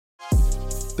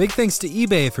Big thanks to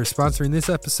eBay for sponsoring this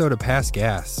episode of Past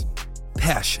Gas.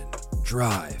 Passion,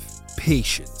 drive,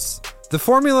 patience. The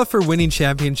formula for winning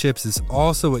championships is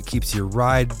also what keeps your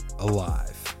ride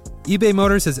alive. eBay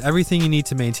Motors has everything you need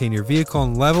to maintain your vehicle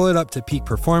and level it up to peak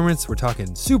performance. We're talking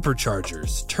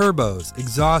superchargers, turbos,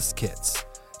 exhaust kits,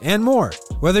 and more.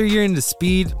 Whether you're into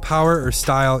speed, power, or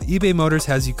style, eBay Motors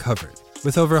has you covered.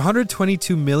 With over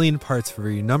 122 million parts for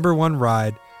your number one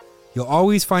ride, you'll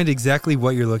always find exactly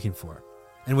what you're looking for.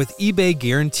 And with eBay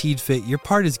Guaranteed Fit, your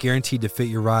part is guaranteed to fit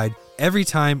your ride every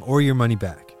time or your money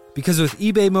back. Because with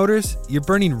eBay Motors, you're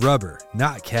burning rubber,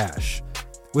 not cash.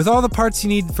 With all the parts you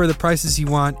need for the prices you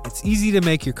want, it's easy to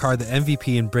make your car the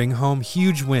MVP and bring home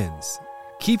huge wins.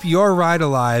 Keep your ride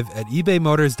alive at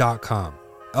ebaymotors.com.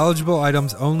 Eligible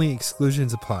items only,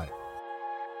 exclusions apply.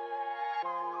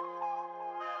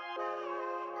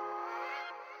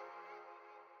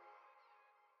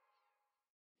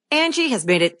 Angie has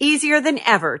made it easier than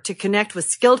ever to connect with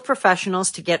skilled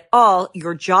professionals to get all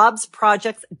your jobs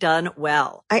projects done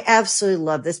well. I absolutely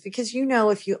love this because,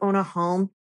 if you own a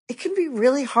home, it can be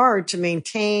really hard to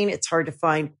maintain. It's hard to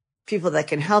find people that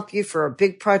can help you for a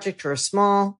big project or a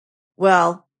small.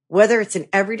 Well, whether it's in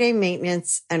everyday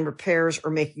maintenance and repairs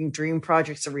or making dream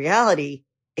projects a reality,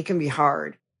 it can be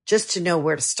hard just to know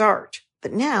where to start.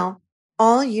 But now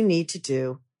all you need to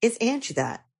do is Angie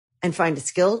that and find a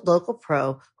skilled local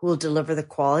pro who will deliver the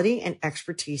quality and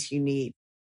expertise you need.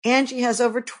 Angie has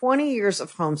over 20 years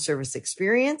of home service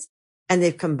experience, and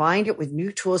they've combined it with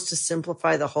new tools to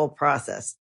simplify the whole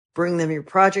process. Bring them your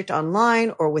project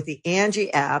online or with the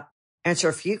Angie app, answer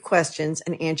a few questions,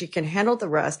 and Angie can handle the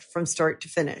rest from start to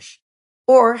finish.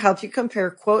 Or help you compare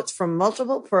quotes from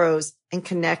multiple pros and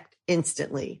connect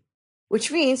instantly.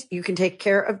 Which means you can take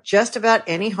care of just about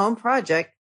any home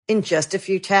project in just a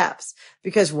few taps.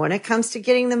 Because when it comes to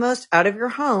getting the most out of your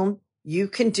home, you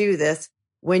can do this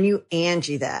when you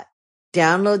Angie that.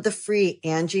 Download the free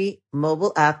Angie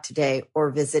mobile app today or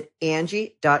visit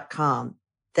Angie.com.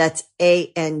 That's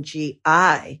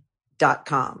ANGI.com.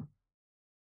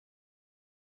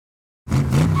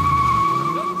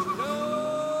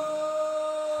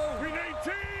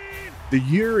 The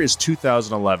year is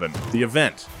 2011. The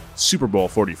event, Super Bowl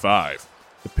 45.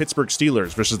 The Pittsburgh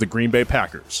Steelers versus the Green Bay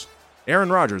Packers. Aaron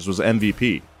Rodgers was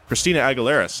MVP. Christina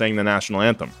Aguilera sang the national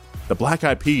anthem. The Black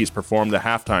Eyed Peas performed the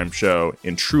halftime show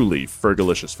in truly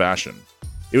Fergalicious fashion.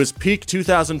 It was peak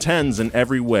 2010s in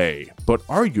every way, but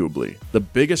arguably the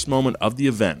biggest moment of the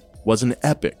event was an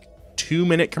epic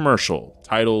 2-minute commercial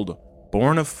titled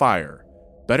Born of Fire,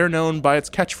 better known by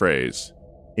its catchphrase,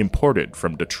 imported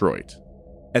from Detroit.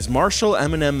 As Marshall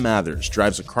Eminem Mathers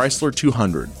drives a Chrysler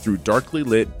 200 through darkly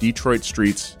lit Detroit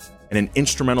streets and an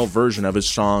instrumental version of his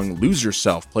song Lose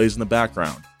Yourself plays in the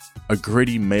background, a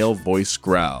gritty male voice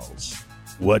growls.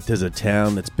 What does a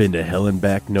town that's been to hell and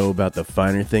back know about the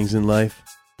finer things in life?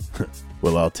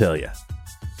 Well, I'll tell you.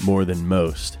 More than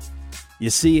most. You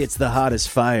see, it's the hottest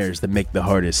fires that make the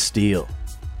hardest steel.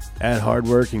 Add hard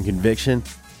work and conviction,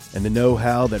 and the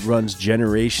know-how that runs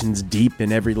generations deep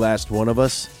in every last one of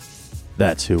us.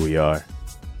 That's who we are.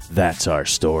 That's our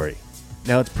story.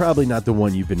 Now, it's probably not the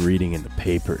one you've been reading in the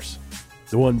papers.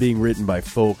 The one being written by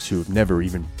folks who have never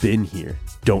even been here,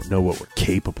 don't know what we're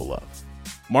capable of.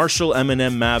 Marshall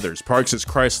Eminem Mathers parks his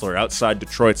Chrysler outside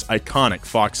Detroit's iconic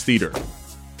Fox Theater.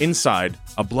 Inside,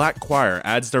 a black choir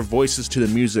adds their voices to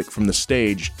the music from the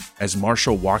stage as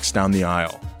Marshall walks down the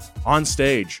aisle. On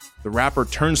stage, the rapper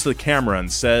turns to the camera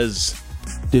and says,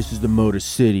 "This is the Motor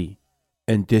City,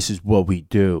 and this is what we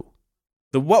do."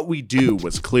 The what we do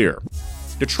was clear.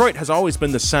 Detroit has always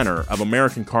been the center of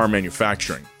American car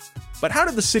manufacturing. But how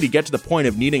did the city get to the point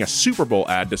of needing a Super Bowl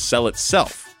ad to sell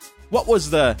itself? What was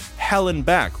the hell and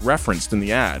back referenced in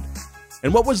the ad?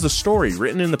 And what was the story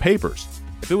written in the papers?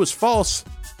 If it was false,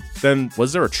 then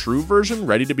was there a true version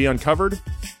ready to be uncovered?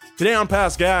 Today on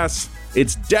Past Gas,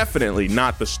 it's definitely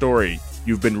not the story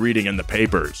you've been reading in the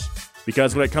papers.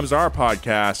 Because when it comes to our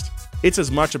podcast, it's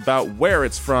as much about where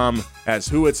it's from as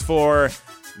who it's for.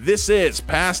 This is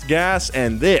Past Gas,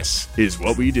 and this is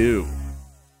what we do.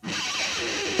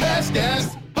 Past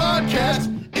Gas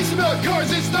Podcast. It's about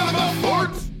cars, it's not about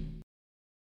sports.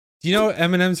 Do you know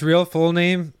Eminem's real full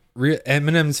name?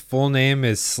 Eminem's full name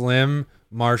is Slim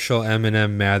Marshall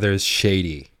Eminem Mathers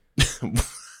Shady.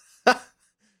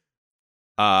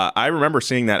 I remember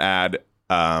seeing that ad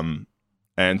and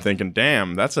thinking,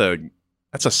 damn, that's a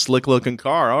slick looking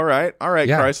car. All right,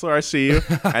 yeah. Chrysler, I see you.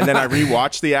 And then I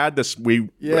rewatched the ad.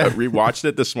 Rewatched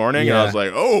it this morning, and I was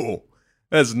like, oh,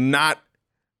 that's not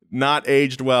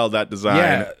aged well, that design.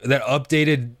 Yeah, that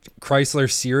updated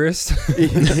Chrysler Cirrus.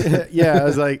 Yeah, I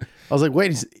was like,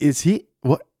 wait, is he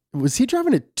what? Was he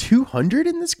driving a 200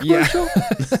 in this commercial?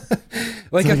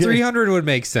 Like a 300 would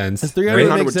make sense. A 300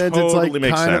 300 makes would sense. It's like totally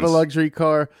make kind of a sense. luxury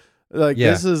car. Like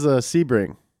this is a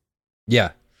Sebring.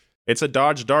 Yeah. It's a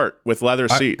Dodge Dart with leather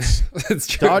seats. That's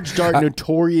true. Dodge Dart,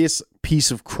 notorious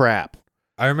piece of crap.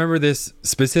 I remember this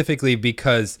specifically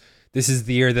because this is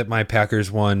the year that my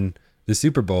Packers won the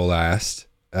Super Bowl last.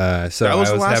 So That was I the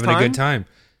was last having a good time.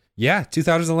 Yeah,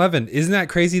 2011. Isn't that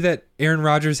crazy that Aaron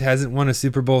Rodgers hasn't won a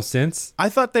Super Bowl since? I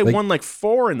thought they Like- won like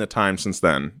 4 in the time since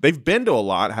then. They've been to a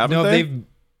lot, haven't No,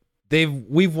 they?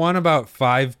 we've won about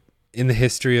 5 in the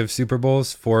history of Super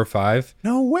Bowls, 4 or 5.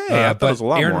 No way. I thought it But was a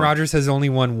lot Aaron more. Rodgers has only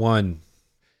won 1.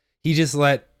 He just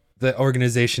let the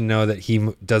organization know that he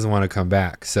doesn't want to come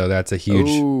back. So that's a huge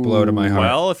blow to my heart.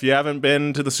 Well, if you haven't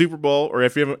been to the Super Bowl, or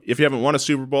if you haven't won a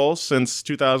Super Bowl since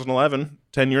 2011,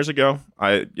 10 years ago,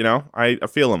 I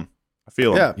feel him. I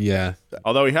feel him. Yeah. Yeah.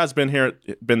 Although he has been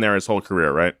there his whole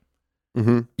career, right?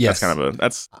 Mm-hmm. Yes.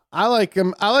 That's I like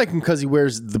him. I like him because he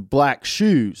wears the black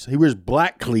shoes. He wears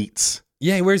black cleats.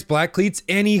 Yeah, he wears black cleats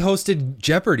and he hosted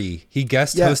Jeopardy. He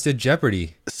guest hosted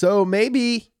Jeopardy. So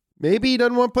maybe he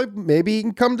doesn't want to play. Maybe he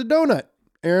can come to Donut.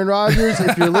 Aaron Rodgers,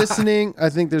 if you're listening, I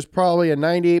think there's probably a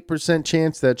 98%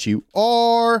 chance that you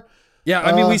are. Yeah,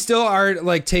 I mean, we still are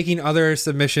like taking other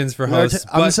submissions for hosts,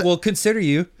 but we'll consider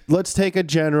you. Let's take a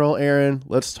general, Aaron.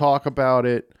 Let's talk about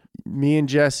it. Me and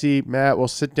Jesse, Matt, we'll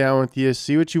sit down with you,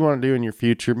 see what you want to do in your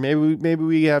future. Maybe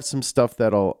we have some stuff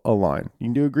that'll align. You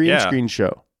can do a green screen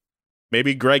show.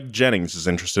 maybe Greg Jennings is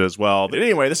interested as well. But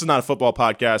anyway, this is not a football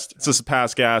podcast. This is a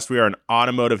Past Gas. We are an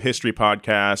automotive history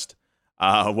podcast.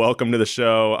 Welcome to the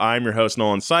show. I'm your host,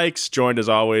 Nolan Sykes, joined as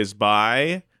always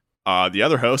by the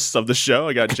other hosts of the show.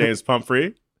 I got James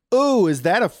Pumphrey. Oh, is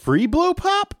that a free blow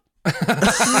pop?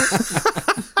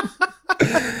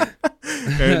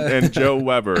 and Joe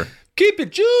Weber. Keep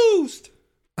it juiced.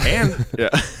 And yeah,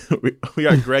 we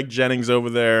got Greg Jennings over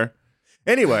there.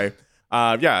 Anyway,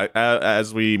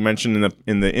 as we mentioned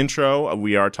in the intro,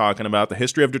 we are talking about the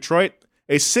history of Detroit,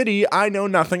 a city I know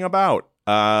nothing about.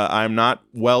 I'm not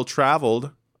well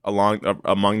traveled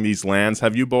among these lands.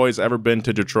 Have you boys ever been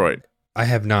to Detroit? I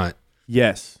have not.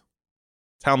 Yes.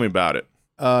 Tell me about it.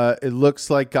 It looks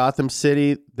like Gotham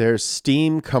City. There's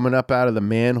steam coming up out of the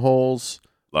manholes.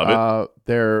 Love it.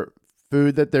 Their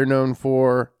food that they're known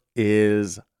for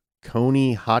is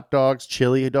Coney hot dogs,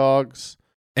 chili dogs.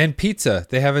 And pizza.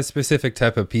 They have a specific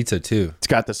type of pizza too. It's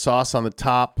got the sauce on the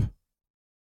top.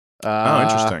 Oh,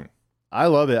 interesting. I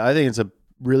love it. I think it's a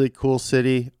really cool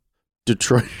city.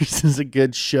 Detroit is a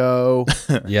good show.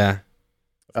 Yeah.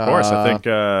 Of course,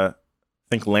 I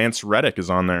think Lance Reddick is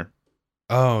on there.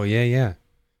 Oh, yeah, yeah.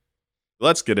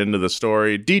 Let's get into the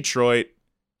story. Detroit,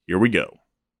 here we go.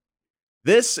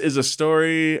 This is a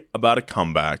story about a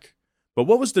comeback. But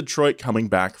what was Detroit coming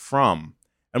back from?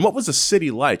 And what was the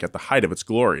city like at the height of its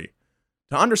glory?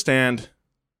 To understand,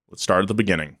 let's start at the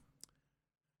beginning.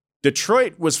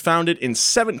 Detroit was founded in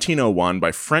 1701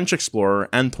 by French explorer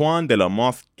Antoine de la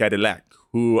Mothe Cadillac,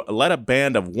 who led a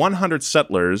band of 100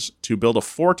 settlers to build a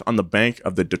fort on the bank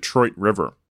of the Detroit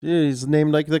River. Yeah, he's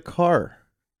named like the car.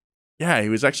 Yeah, he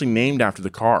was actually named after the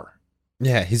car.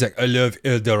 Yeah, he's like, I love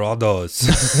Eldorados.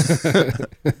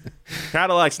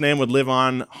 Cadillac's name would live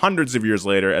on hundreds of years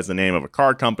later as the name of a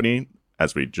car company,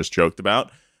 as we just joked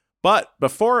about. But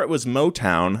before it was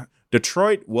Motown,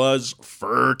 Detroit was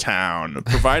Fur Town,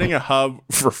 providing a hub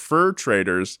for fur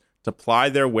traders to ply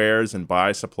their wares and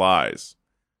buy supplies.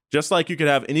 Just like you could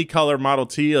have any color Model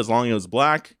T as long as it was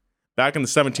black, back in the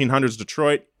 1700s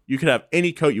Detroit, you could have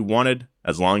any coat you wanted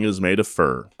as long as it was made of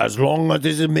fur. As long as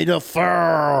it's made of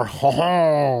fur.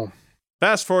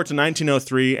 Fast forward to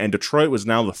 1903, and Detroit was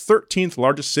now the 13th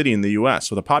largest city in the U.S.,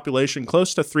 with a population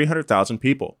close to 300,000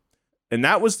 people. And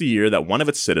that was the year that one of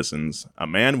its citizens, a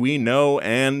man we know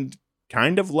and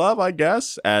kind of love, I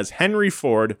guess, as Henry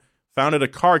Ford, founded a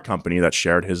car company that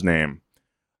shared his name.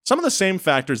 Some of the same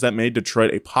factors that made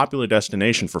Detroit a popular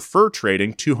destination for fur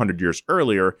trading 200 years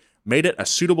earlier made it a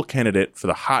suitable candidate for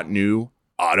the hot new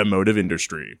automotive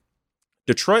industry.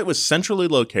 Detroit was centrally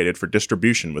located for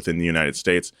distribution within the United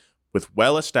States, with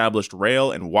well-established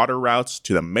rail and water routes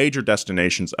to the major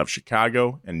destinations of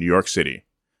Chicago and New York City.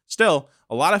 Still,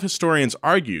 a lot of historians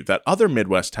argue that other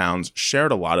Midwest towns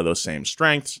shared a lot of those same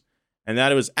strengths, and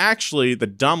that it was actually the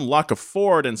dumb luck of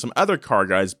Ford and some other car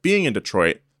guys being in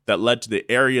Detroit that led to the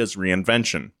area's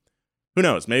reinvention. Who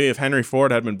knows, maybe if Henry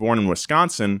Ford had been born in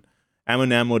Wisconsin,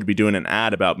 Eminem would be doing an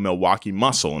ad about Milwaukee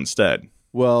muscle instead.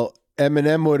 Well,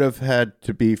 Eminem would have had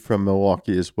to be from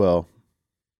Milwaukee as well.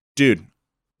 Dude,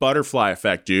 butterfly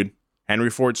effect, dude. Henry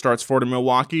Ford starts Ford in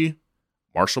Milwaukee.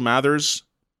 Marshall Mathers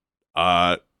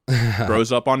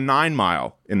Grows up on 9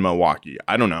 Mile in Milwaukee.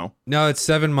 I don't know. No, it's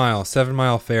 7 Mile. 7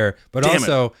 Mile Fair. But Damn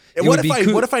also, it.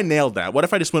 What if I nailed that? What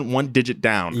if I just went one digit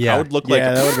down? Yeah. I would look like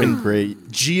that a would have been freaking great.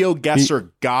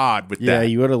 GeoGuessr god with Yeah, that.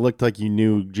 you would have looked like you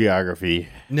knew geography.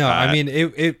 No, I mean,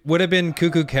 it would have been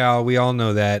Cuckoo Cal. We all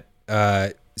know that.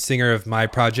 Singer of My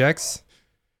Projects.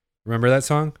 Remember that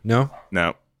song? No?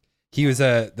 No. He was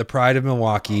the pride of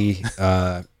Milwaukee.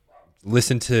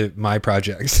 Listen to My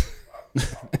Projects.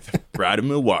 Pride of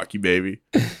Milwaukee, baby.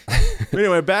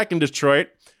 Anyway, back in Detroit,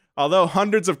 although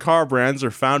hundreds of car brands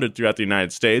are founded throughout the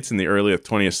United States in the early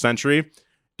 20th century,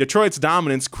 Detroit's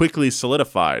dominance quickly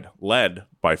solidified, led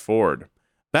by Ford.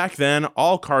 Back then,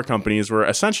 all car companies were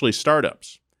essentially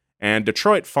startups, and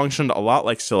Detroit functioned a lot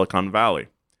like Silicon Valley.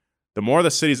 The more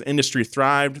the city's industry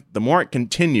thrived, the more it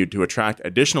continued to attract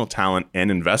additional talent and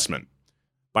investment.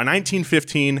 By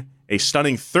 1915, a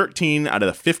stunning 13 out of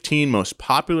the 15 most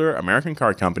popular American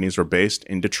car companies were based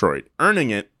in Detroit,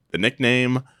 earning it the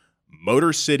nickname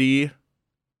Motor City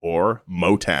or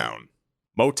Motown.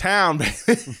 Motown,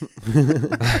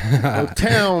 baby.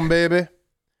 Town, baby.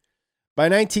 By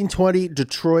 1920,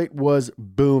 Detroit was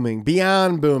booming,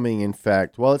 beyond booming, in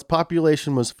fact. While its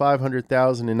population was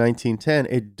 500,000 in 1910,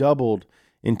 it doubled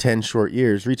in 10 short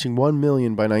years, reaching 1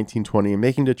 million by 1920 and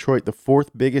making Detroit the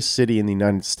fourth biggest city in the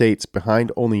United States,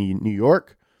 behind only New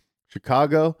York,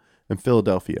 Chicago, and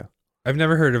Philadelphia. I've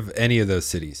never heard of any of those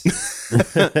cities.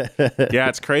 Yeah,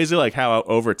 it's crazy like how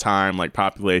over time like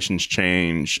populations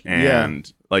change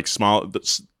and like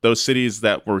those cities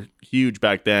that were huge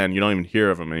back then, you don't even hear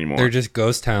of them anymore. They're just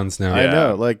ghost towns now. I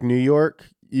know, like New York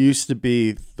used to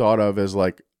be thought of as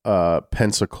like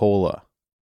Pensacola.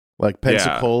 Like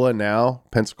Pensacola now,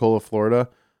 Pensacola, Florida,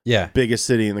 Yeah. biggest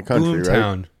city in the country, right?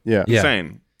 Boomtown. Yeah. Yeah.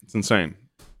 Insane. It's insane.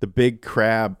 The big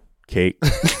crab cake.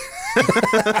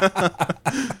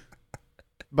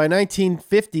 By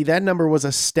 1950, that number was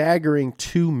a staggering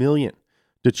 2 million.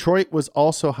 Detroit was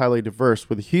also highly diverse,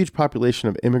 with a huge population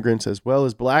of immigrants as well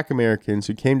as Black Americans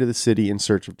who came to the city in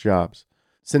search of jobs.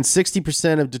 Since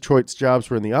 60% of Detroit's jobs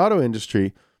were in the auto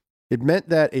industry, it meant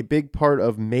that a big part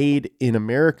of made in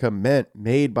America meant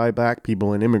made by Black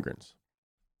people and immigrants.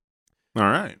 All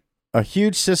right. A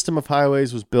huge system of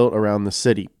highways was built around the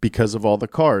city because of all the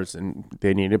cars, and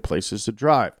they needed places to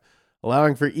drive,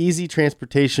 allowing for easy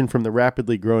transportation from the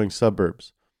rapidly growing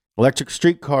suburbs. Electric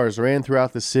streetcars ran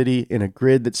throughout the city in a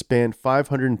grid that spanned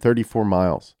 534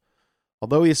 miles.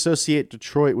 Although we associate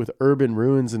Detroit with urban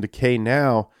ruins and decay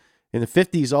now, in the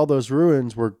 50s, all those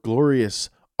ruins were glorious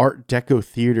Art Deco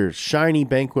theaters, shiny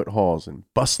banquet halls, and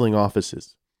bustling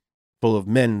offices full of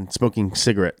men smoking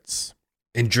cigarettes.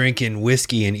 And drinking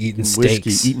whiskey and eating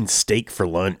Whiskey, steaks. eating steak for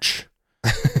lunch.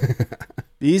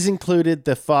 These included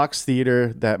the Fox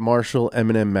Theater that Marshall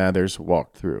Eminem Mathers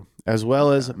walked through, as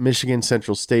well as Michigan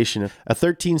Central Station, a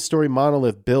 13-story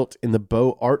monolith built in the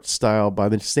Beaux Art style by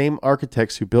the same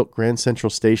architects who built Grand Central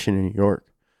Station in New York.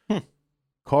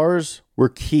 Cars were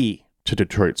key to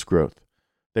Detroit's growth.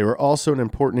 They were also an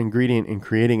important ingredient in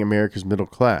creating America's middle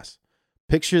class.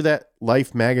 Picture that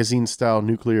Life magazine-style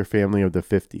nuclear family of the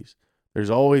 50s. There's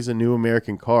always a new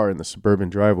American car in the suburban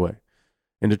driveway.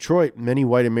 In Detroit, many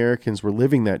white Americans were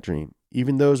living that dream.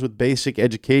 Even those with basic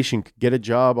education could get a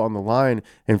job on the line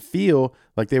and feel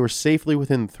like they were safely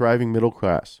within the thriving middle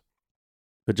class.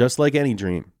 But just like any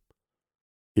dream,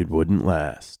 it wouldn't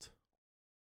last.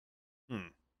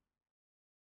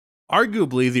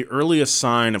 Arguably, the earliest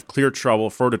sign of clear trouble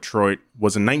for Detroit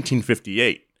was in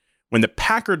 1958, when the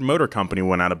Packard Motor Company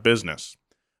went out of business.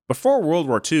 Before World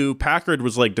War II, Packard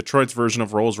was like Detroit's version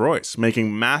of Rolls-Royce,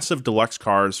 making massive deluxe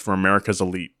cars for America's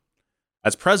elite.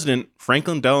 As president,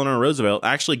 Franklin Delano Roosevelt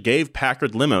actually gave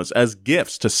Packard limos as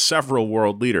gifts to several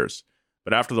world leaders.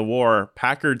 But after the war,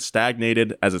 Packard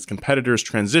stagnated as its competitors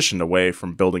transitioned away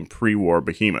from building pre-war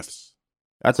behemoths.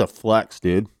 That's a flex,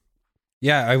 dude.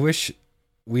 Yeah, I wish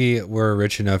we were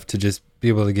rich enough to just be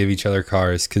able to give each other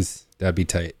cars, because that'd be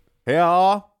tight.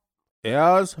 Here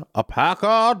is a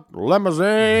Packard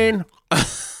limousine.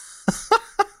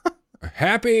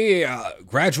 Happy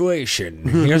graduation.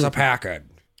 Here's a Packard.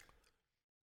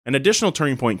 An additional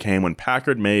turning point came when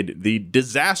Packard made the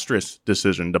disastrous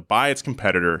decision to buy its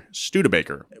competitor,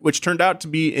 Studebaker, which turned out to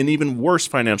be in even worse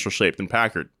financial shape than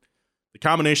Packard. The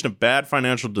combination of bad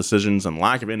financial decisions and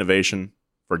lack of innovation,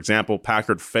 for example,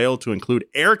 Packard failed to include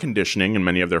air conditioning in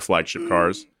many of their flagship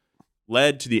cars,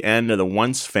 led to the end of the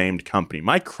once famed company.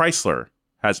 Mike Chrysler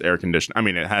has air conditioning. I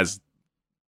mean, it has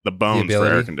the bones for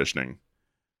air conditioning.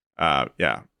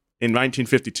 In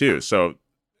 1952. So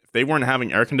if they weren't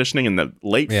having air conditioning in the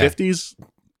late 50s,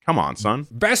 Come on, son.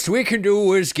 Best we can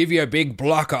do is give you a big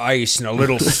block of ice and a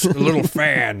little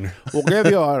fan. We'll give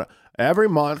you every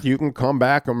month you can come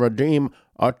back and redeem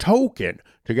a token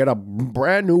to get a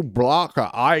brand new block of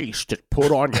ice to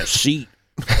put on your seat.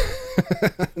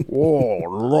 Whoa,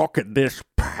 look at this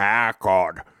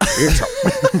Packard.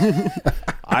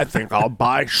 I think I'll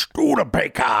buy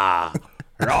Studebaker.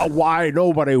 Why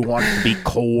nobody wants to be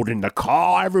cold in the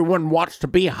car? Everyone wants to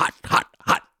be hot, hot,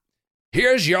 hot.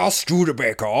 Here's your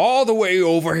Studebaker all the way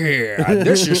over here. And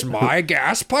this is my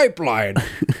gas pipeline.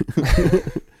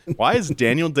 Why is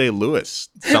Daniel Day-Lewis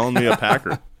selling me a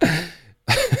Packard?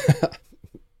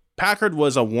 Packard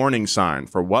was a warning sign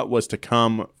for what was to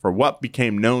come for what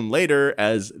became known later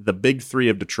as the Big Three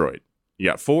of Detroit. You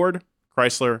got Ford,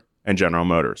 Chrysler, and General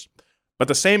Motors. But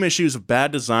the same issues of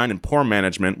bad design and poor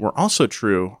management were also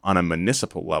true on a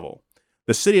municipal level.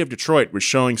 The city of Detroit was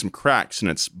showing some cracks in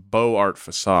its beaux art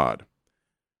facade.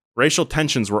 Racial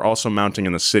tensions were also mounting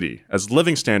in the city, as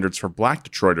living standards for black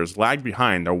Detroiters lagged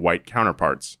behind their white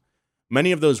counterparts.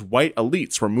 Many of those white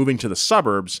elites were moving to the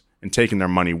suburbs and taking their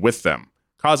money with them,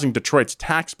 causing Detroit's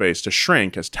tax base to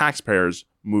shrink as taxpayers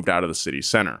moved out of the city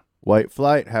center. White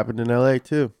flight happened in LA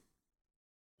too.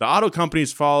 The auto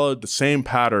companies followed the same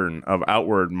pattern of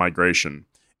outward migration.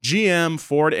 GM,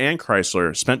 Ford, and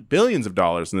Chrysler spent billions of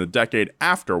dollars in the decade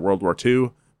after World War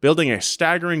II, building a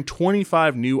staggering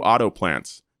 25 new auto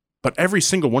plants. But every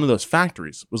single one of those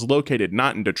factories was located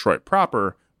not in Detroit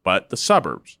proper, but the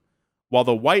suburbs. While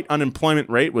the white unemployment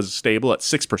rate was stable at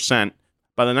 6%,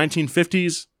 by the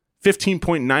 1950s,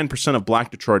 15.9% of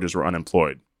black Detroiters were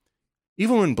unemployed.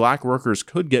 Even when black workers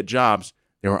could get jobs,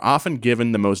 they were often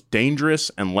given the most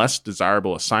dangerous and less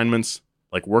desirable assignments,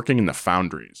 like working in the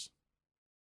foundries.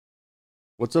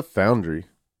 What's a foundry?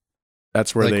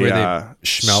 That's where Like they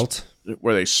smelt.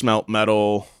 where they smelt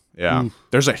metal. Yeah. Oof.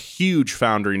 There's a huge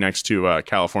foundry next to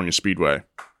California Speedway.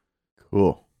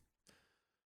 Cool.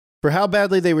 For how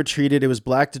badly they were treated, it was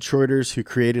black Detroiters who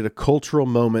created a cultural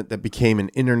moment that became an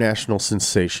international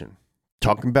sensation.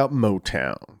 Talking about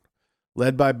Motown.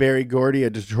 Led by Berry Gordy, a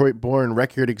Detroit-born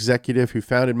record executive who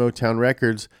founded Motown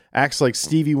Records, acts like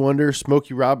Stevie Wonder,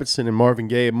 Smokey Robinson, and Marvin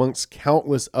Gaye, amongst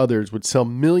countless others, would sell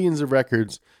millions of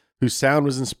records whose sound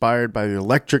was inspired by the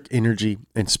electric energy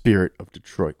and spirit of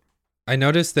Detroit. I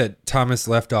noticed that Thomas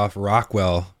left off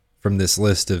Rockwell from this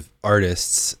list of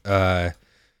artists.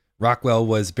 Rockwell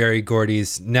was Berry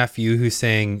Gordy's nephew who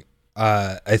sang,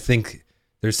 I think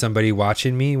There's Somebody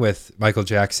Watching Me with Michael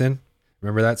Jackson.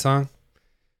 Remember that song?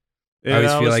 I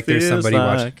always feel like there's somebody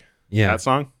watching. Yeah. That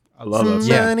song? I love that song.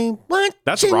 Yeah.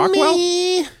 That's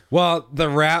Rockwell? Well, the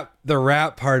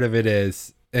rap part of it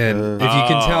is, and if you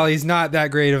can tell, he's not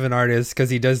that great of an artist because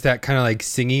he does that kind of like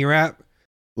singy rap.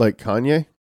 Like Kanye?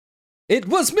 It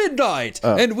was midnight,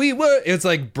 and we were. It's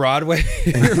like Broadway.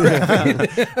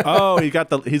 Oh, he's got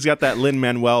that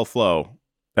Lin-Manuel flow,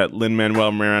 that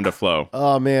Lin-Manuel Miranda flow.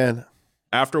 Oh man!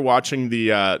 After watching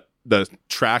the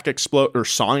track explode or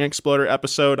song exploder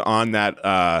episode on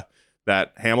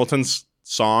that Hamilton's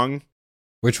song,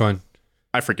 Which one?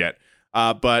 I forget.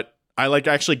 But I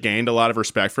actually gained a lot of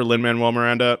respect for Lin-Manuel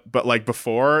Miranda. But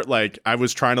before, I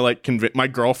was trying to convince my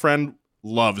girlfriend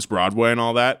loves Broadway and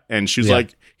all that, and she's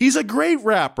like, he's a great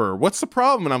rapper. What's the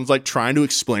problem? And I was trying to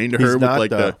explain to her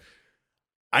with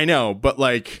I know, but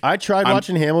I tried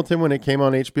watching Hamilton when it came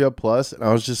on HBO Plus, and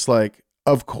I was just like,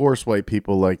 of course white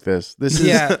people like this. This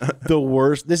is the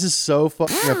worst. This is so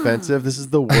fucking offensive. This is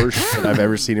the worst shit I've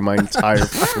ever seen in my entire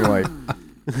fucking life.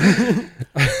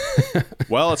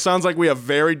 Well, it sounds like we have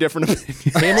very different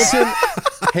opinions.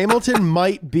 Hamilton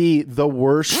might be the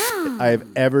worst I've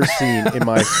ever seen in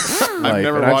my life. I've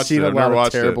never watched it. I've never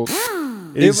watched it.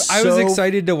 I was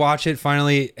excited to watch it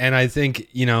finally, and I think,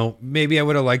 maybe I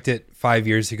would have liked it 5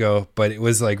 years ago, but it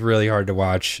was really hard to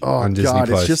watch on Disney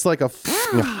Plus. It's just like a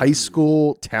high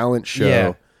school talent show.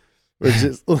 Yeah. It's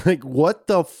just what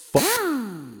the fuck?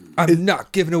 I'm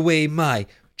not giving away my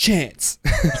chance.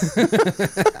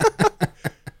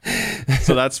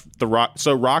 So that's the Rock.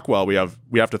 So Rockwell, we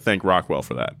have to thank Rockwell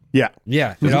for that. Yeah.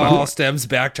 It all stems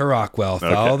back to Rockwell.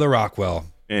 Follow the Rockwell.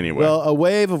 Anyway. Well, a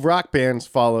wave of rock bands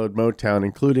followed Motown,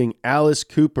 including Alice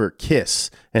Cooper,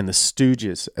 Kiss, and the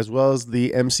Stooges, as well as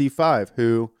the MC5,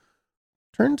 who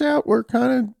turns out were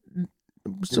kind of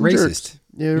some racist.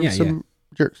 Jerks.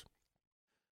 Jerks.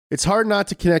 It's hard not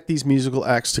to connect these musical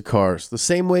acts to cars. The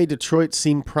same way Detroit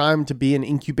seemed primed to be an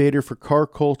incubator for car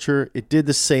culture, it did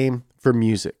the same for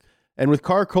music. And with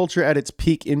car culture at its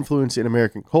peak influence in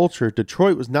American culture,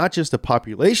 Detroit was not just a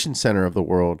population center of the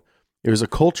world, it was a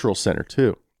cultural center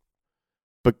too.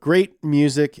 But great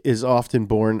music is often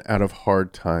born out of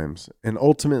hard times, and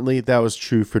ultimately that was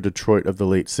true for Detroit of the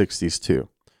late 60s too.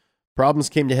 Problems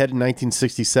came to head in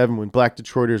 1967 when black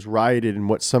Detroiters rioted in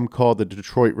what some call the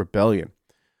Detroit Rebellion.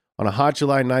 On a hot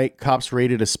July night, cops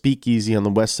raided a speakeasy on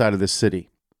the west side of the city.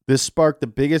 This sparked the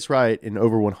biggest riot in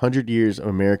over 100 years of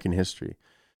American history.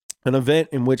 An event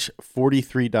in which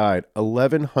 43 died,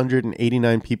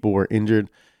 1,189 people were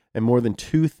injured, and more than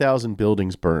 2,000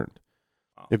 buildings burned.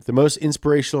 If the most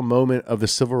inspirational moment of the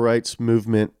civil rights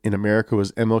movement in America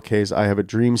was MLK's I Have a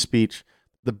Dream speech,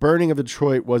 the burning of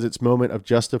Detroit was its moment of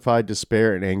justified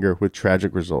despair and anger with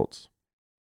tragic results.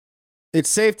 It's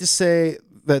safe to say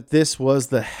that this was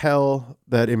the hell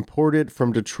that Imported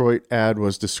from Detroit ad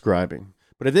was describing.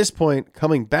 But at this point,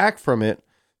 coming back from it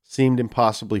seemed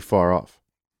impossibly far off.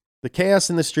 The chaos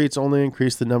in the streets only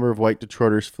increased the number of white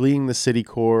Detroiters fleeing the city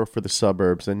core for the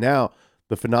suburbs, and now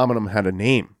the phenomenon had a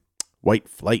name: white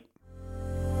flight.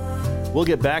 We'll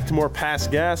get back to more Past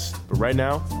Gas, but right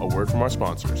now, a word from our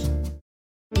sponsors.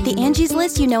 The Angie's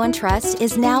List you know and trust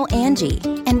is now Angie,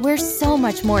 and we're so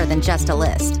much more than just a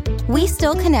list. We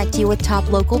still connect you with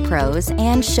top local pros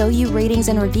and show you ratings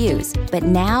and reviews, but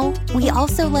now we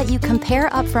also let you compare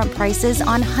upfront prices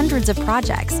on hundreds of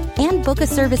projects and book a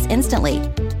service instantly.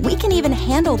 We can even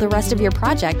handle the rest of your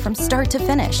project from start to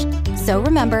finish. So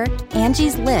remember,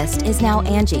 Angie's List is now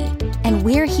Angie, and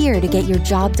we're here to get your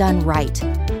job done right.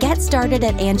 Get started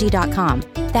at Angie.com.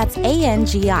 That's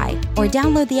ANGI, or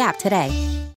download the app today.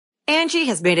 Angie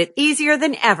has made it easier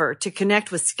than ever to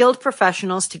connect with skilled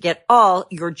professionals to get all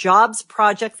your jobs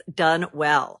projects done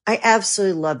well. I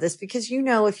absolutely love this because, you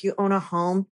know, if you own a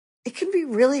home, it can be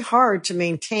really hard to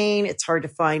maintain. It's hard to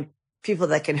find people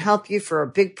that can help you for a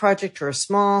big project or a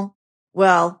small.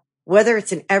 Well, whether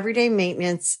it's in everyday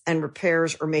maintenance and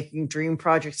repairs or making dream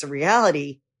projects a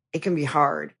reality, it can be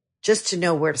hard just to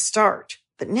know where to start.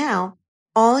 But now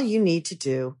all you need to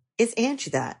do is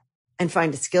Angie that and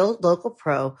find a skilled local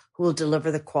pro who will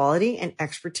deliver the quality and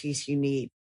expertise you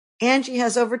need. Angie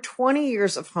has over 20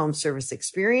 years of home service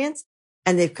experience,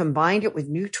 and they've combined it with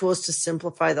new tools to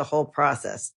simplify the whole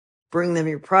process. Bring them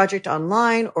your project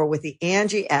online or with the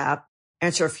Angie app,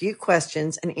 answer a few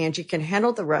questions, and Angie can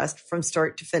handle the rest from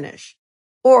start to finish.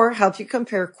 Or help you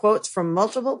compare quotes from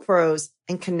multiple pros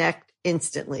and connect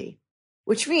instantly,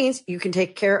 which means you can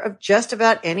take care of just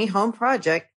about any home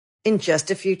project in just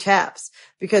a few taps.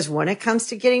 Because when it comes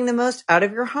to getting the most out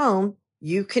of your home,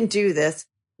 you can do this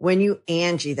when you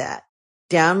Angie that.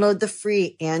 Download the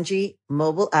free Angie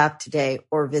mobile app today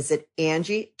or visit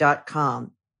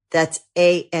Angie.com. That's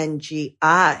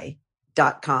ANGI.com.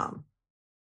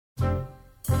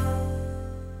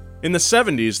 In the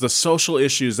 70s, the social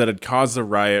issues that had caused the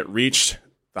riot reached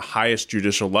the highest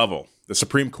judicial level, the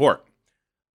Supreme Court.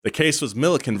 The case was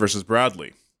Milliken versus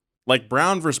Bradley. Like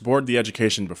Brown versus Board of the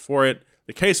Education before it,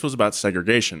 the case was about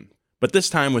segregation, but this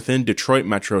time within Detroit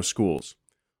metro schools.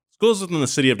 Schools within the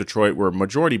city of Detroit were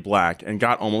majority black and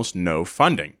got almost no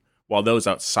funding, while those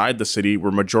outside the city were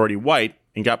majority white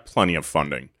and got plenty of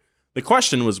funding. The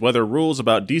question was whether rules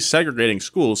about desegregating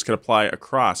schools could apply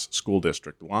across school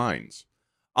district lines.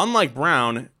 Unlike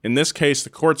Brown, in this case, the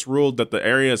courts ruled that the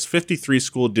area's 53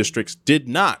 school districts did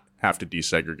not have to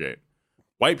desegregate.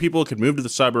 White people could move to the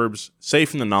suburbs,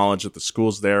 safe in the knowledge that the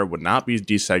schools there would not be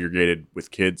desegregated with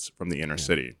kids from the inner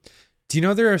city. Do you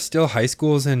know there are still high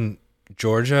schools in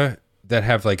Georgia that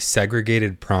have like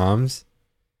segregated proms?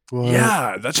 What?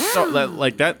 Yeah, that's so,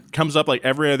 that comes up like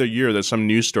every other year. There's some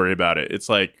news story about it. It's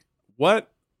like,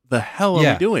 what the hell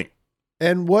are we doing?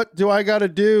 And what do I got to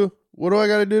do? What do I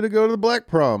got to do to go to the black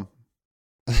prom?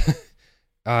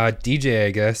 DJ,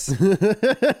 I guess.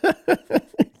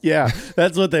 Yeah,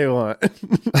 that's what they want.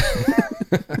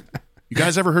 You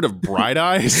guys ever heard of Bright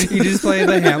Eyes? You just play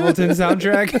the Hamilton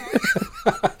soundtrack.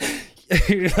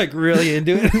 You're like really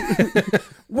into it.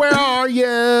 Where are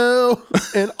you?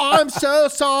 And I'm so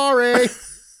sorry.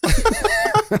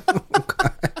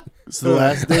 It's the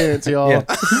last dance, y'all. Yeah.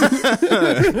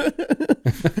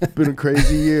 Been a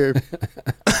crazy year.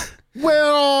 Where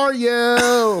are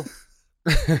you?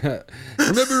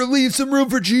 Remember to leave some room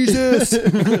for Jesus.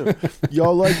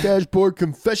 Y'all like Dashboard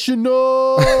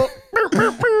Confessional?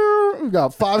 We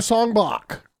got 5-song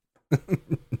block.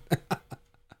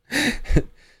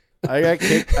 I got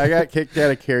kicked out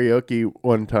of karaoke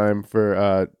one time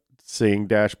for singing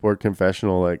Dashboard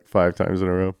Confessional like 5 times in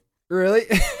a row. Really?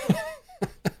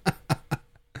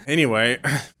 Anyway,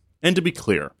 and to be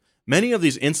clear, many of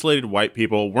these insulated white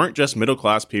people weren't just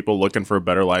middle-class people looking for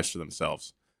better lives for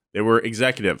themselves. They were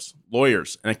executives,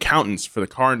 lawyers, and accountants for the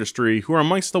car industry who are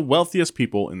amongst the wealthiest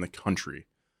people in the country.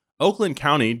 Oakland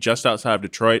County, just outside of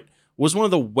Detroit, was one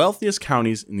of the wealthiest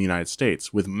counties in the United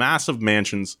States, with massive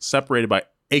mansions separated by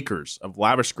acres of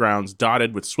lavish grounds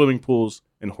dotted with swimming pools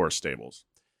and horse stables.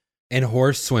 And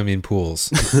horse swimming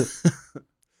pools.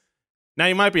 Now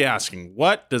you might be asking,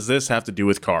 what does this have to do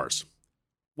with cars?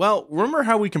 Well, remember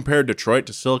how we compared Detroit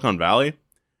to Silicon Valley?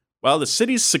 Well, the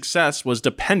city's success was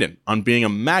dependent on being a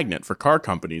magnet for car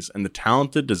companies and the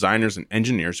talented designers and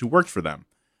engineers who worked for them.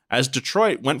 As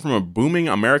Detroit went from a booming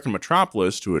American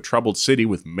metropolis to a troubled city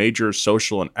with major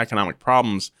social and economic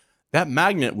problems, that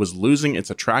magnet was losing its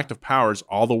attractive powers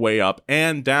all the way up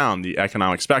and down the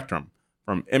economic spectrum,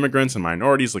 from immigrants and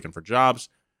minorities looking for jobs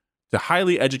to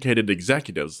highly educated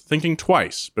executives thinking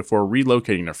twice before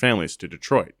relocating their families to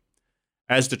Detroit.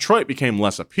 As Detroit became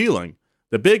less appealing,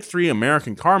 the big three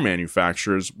American car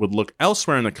manufacturers would look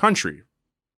elsewhere in the country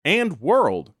and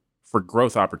world for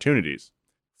growth opportunities.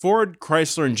 Ford,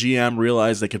 Chrysler, and GM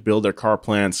realized they could build their car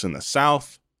plants in the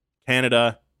South,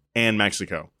 Canada, and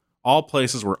Mexico, all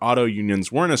places where auto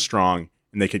unions weren't as strong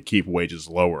and they could keep wages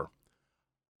lower.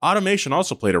 Automation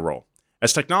also played a role.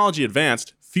 As technology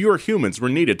advanced, fewer humans were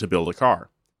needed to build a car.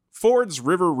 Ford's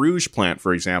River Rouge plant,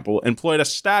 for example, employed a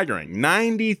staggering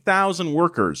 90,000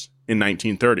 workers in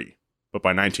 1930. But by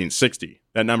 1960,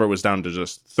 that number was down to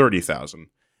just 30,000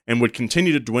 and would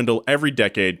continue to dwindle every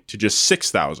decade to just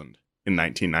 6,000 in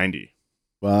 1990.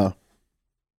 Wow.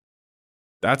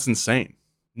 That's insane.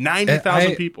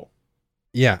 90,000 people.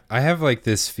 Yeah, I have like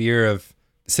this fear of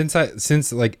since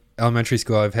like elementary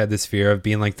school, I've had this fear of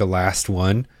being like the last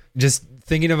one. Just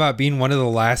thinking about being one of the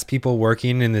last people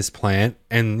working in this plant,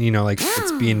 and you know, like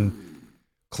it's being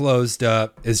closed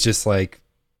up is just like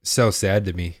so sad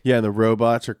to me. Yeah, and the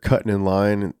robots are cutting in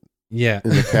line Yeah,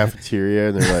 in the cafeteria,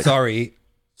 and they're like, sorry,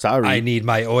 "Sorry, I need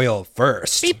my oil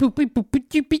first." beep, boop, beep, boop, beep,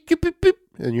 beep, beep, beep, beep, beep.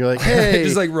 And you're like, "Hey," It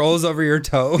just like rolls over your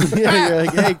toe. yeah, you're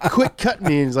like, "Hey, quit cutting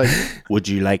me." And he's like, "Would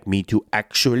you like me to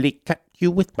actually cut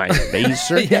you with my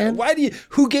laser Yeah, hand?" why do you?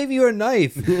 Who gave you a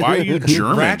knife? Why are you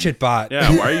German? Ratchet bot.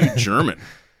 Yeah, why are you German?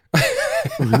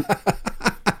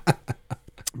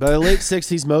 By the late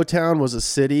 60s, Motown was a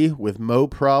city with more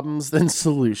problems than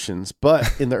solutions.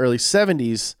 But in the early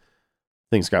 70s,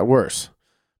 things got worse.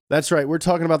 That's right. We're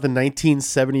talking about the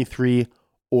 1973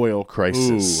 oil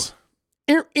crisis.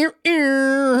 Ear, ear,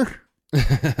 ear.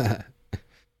 The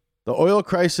oil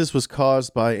crisis was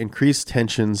caused by increased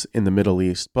tensions in the Middle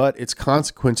East, but its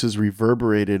consequences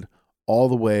reverberated all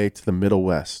the way to the Middle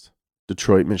West,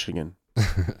 Detroit, Michigan.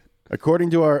 According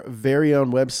to our very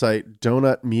own website,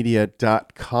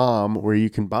 donutmedia.com, where you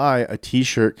can buy a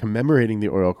t-shirt commemorating the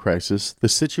oil crisis, the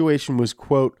situation was,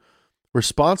 quote,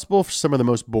 responsible for some of the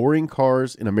most boring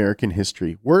cars in American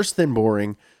history. Worse than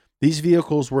boring, these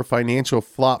vehicles were financial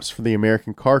flops for the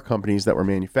American car companies that were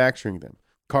manufacturing them.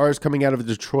 Cars coming out of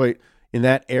Detroit in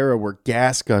that era were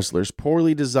gas guzzlers,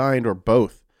 poorly designed, or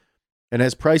both. And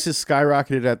as prices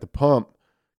skyrocketed at the pump,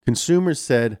 consumers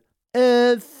said,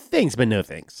 thanks, but no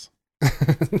thanks.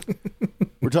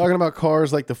 We're talking about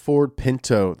cars like the Ford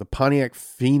Pinto, the Pontiac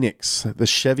Phoenix, the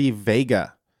Chevy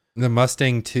Vega. The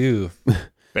Mustang too.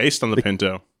 Based on the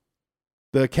Pinto.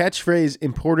 The catchphrase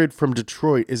imported from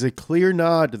Detroit is a clear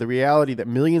nod to the reality that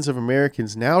millions of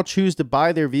Americans now choose to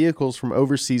buy their vehicles from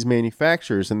overseas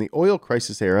manufacturers, and the oil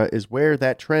crisis era is where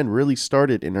that trend really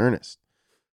started in earnest.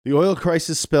 The oil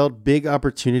crisis spelled big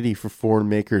opportunity for foreign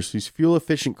makers whose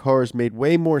fuel-efficient cars made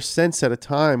way more sense at a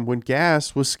time when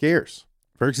gas was scarce.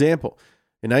 For example,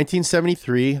 in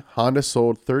 1973, Honda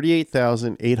sold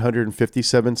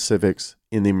 38,857 Civics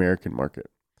in the American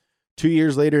market. 2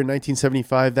 years later, in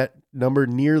 1975, that number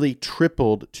nearly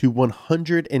tripled to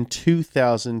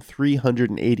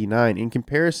 102,389. In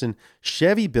comparison,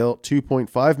 Chevy built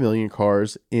 2.5 million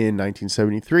cars in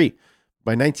 1973.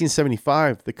 By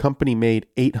 1975, the company made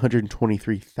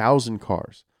 823,000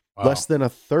 cars, less than a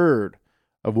third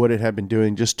of what it had been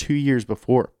doing just 2 years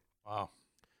before. Wow.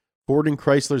 Ford and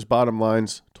Chrysler's bottom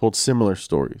lines told similar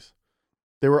stories.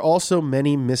 There were also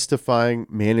many mystifying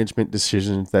management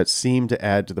decisions that seemed to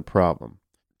add to the problem.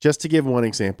 Just to give one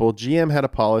example, GM had a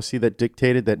policy that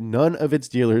dictated that none of its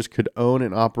dealers could own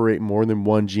and operate more than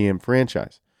one GM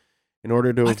franchise in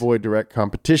order to avoid direct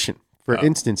competition. For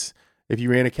instance, if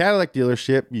you ran a Cadillac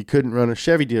dealership, you couldn't run a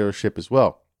Chevy dealership as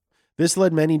well. This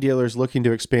led many dealers looking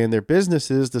to expand their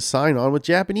businesses to sign on with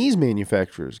Japanese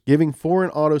manufacturers, giving foreign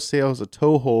auto sales a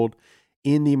toehold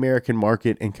in the American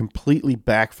market and completely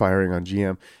backfiring on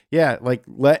GM. Yeah, like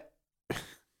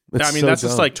that's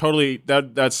just like totally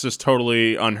that's just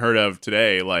totally unheard of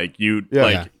today. Like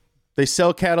they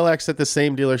sell Cadillacs at the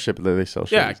same dealership that they sell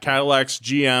Chevys. Yeah, Cadillacs,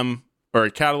 GM, or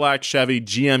Cadillac, Chevy,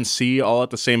 GMC, all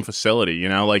at the same facility. You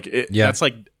know, like that's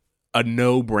like a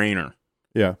no-brainer.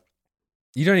 Yeah.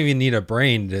 You don't even need a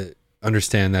brain to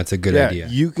understand that's a good Yeah, idea.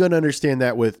 you can understand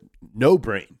that with no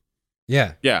brain.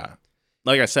 Yeah. Yeah.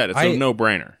 Like I said, it's a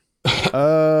no-brainer.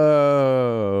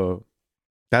 Oh,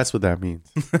 that's what that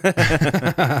means.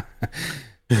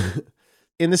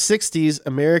 In the 60s,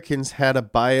 Americans had a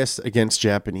bias against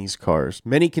Japanese cars.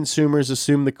 Many consumers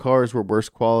assumed the cars were worse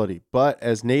quality, but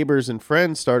as neighbors and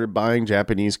friends started buying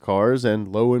Japanese cars, and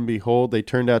lo and behold, they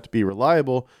turned out to be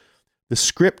reliable, the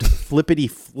script flippity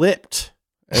flipped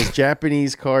as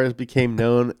Japanese cars became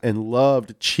known and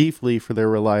loved chiefly for their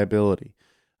reliability.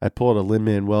 I pulled a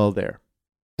Lin-Manuel there.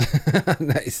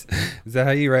 Nice. Is that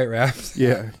how you write raps?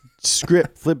 Yeah.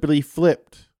 Script flippity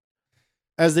flipped.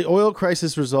 As the oil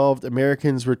crisis resolved,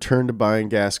 Americans returned to buying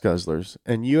gas guzzlers,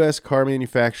 and U.S. car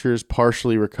manufacturers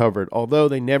partially recovered, although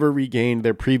they never regained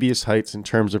their previous heights in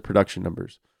terms of production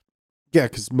numbers. Yeah,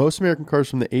 because most American cars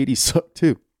from the 80s sucked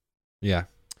too. Yeah.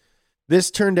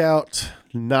 This turned out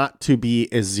not to be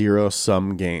a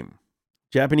zero-sum game.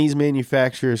 Japanese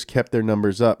manufacturers kept their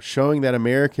numbers up, showing that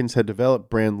Americans had developed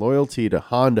brand loyalty to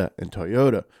Honda and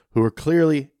Toyota, who were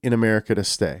clearly in America to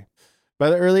stay. By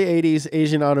the early 80s,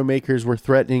 Asian automakers were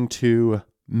threatening to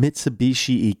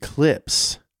Mitsubishi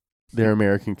Eclipse their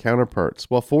American counterparts.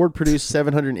 While Ford produced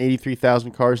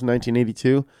 783,000 cars in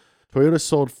 1982, Toyota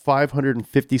sold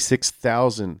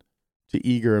 556,000 to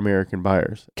eager American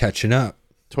buyers. Catching up.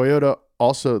 Toyota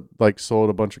also sold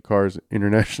a bunch of cars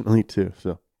internationally too.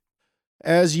 So,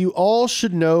 as you all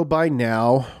should know by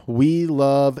now, we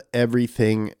love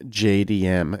everything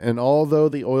JDM. And although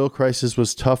the oil crisis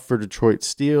was tough for Detroit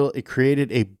steel, it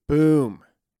created a boom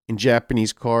in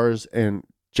Japanese cars and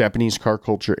Japanese car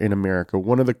culture in America.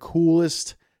 One of the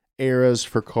coolest eras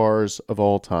for cars of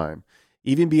all time.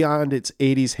 Even beyond its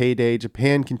 80s heyday,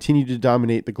 Japan continued to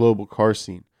dominate the global car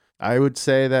scene. I would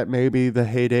say that maybe the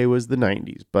heyday was the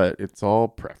 90s, but it's all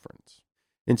preference.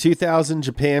 In 2000,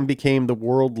 Japan became the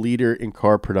world leader in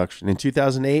car production. In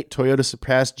 2008, Toyota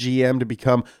surpassed GM to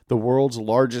become the world's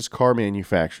largest car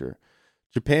manufacturer.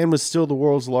 Japan was still the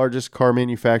world's largest car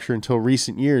manufacturer until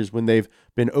recent years, when they've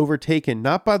been overtaken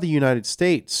not by the United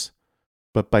States,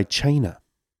 but by China.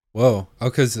 Whoa. Oh,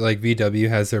 because VW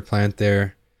has their plant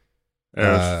there.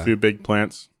 There's a few big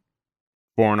plants.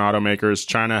 Foreign automakers.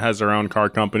 China has their own car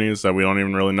companies that we don't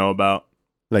even really know about.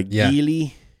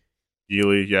 Geely.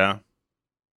 Geely, yeah.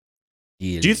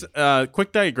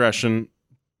 Quick digression.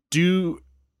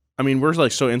 We're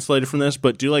so insulated from this,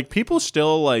 but do people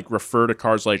still refer to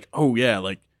cars oh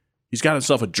yeah, he's got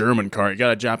himself a German car, he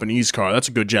got a Japanese car, that's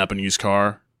a good Japanese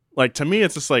car. To me,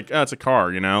 it's just it's a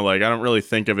car, I don't really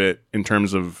think of it in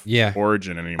terms of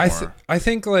origin anymore. I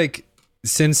think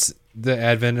since the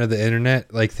advent of the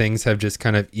internet, things have just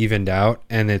kind of evened out,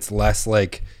 and it's less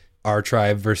our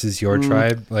tribe versus your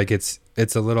tribe. It's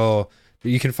a little,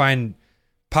 you can find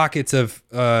pockets of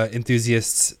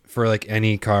enthusiasts for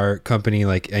any car company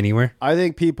anywhere. I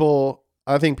think people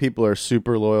are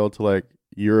super loyal to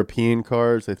European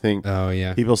cars. I think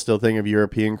people still think of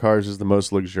European cars as the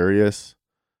most luxurious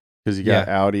because you got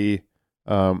Audi.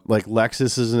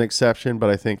 Lexus is an exception, but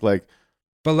I think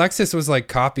but Lexus was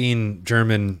copying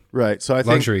German So I think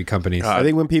luxury companies. I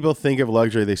think when people think of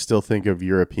luxury, they still think of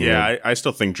European. Yeah, I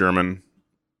still think German.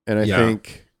 And I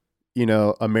think,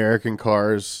 American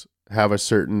cars have a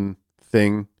certain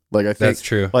thing. I think that's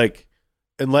true.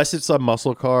 Unless it's a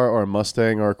muscle car or a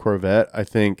Mustang or a Corvette, I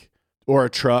think, or a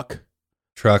truck.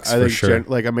 Trucks, for sure.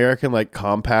 American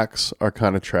compacts are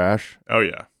kind of trash. Oh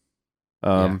yeah.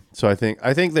 So I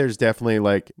think there's definitely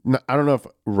I don't know if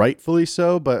rightfully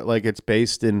so, but it's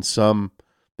based in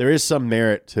there is some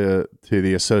merit to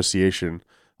the association.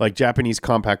 Japanese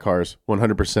compact cars,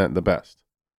 100% the best.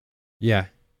 Yeah.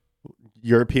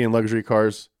 European luxury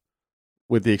cars,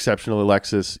 with the exception of the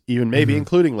Lexus, even maybe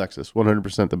including Lexus,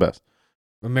 100% the best.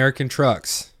 American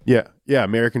trucks. Yeah,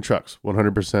 American trucks,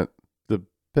 100% the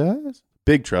best.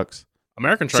 Big trucks.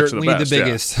 American trucks certainly are the best. The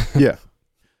biggest. Yeah.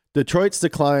 Detroit's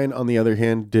decline, on the other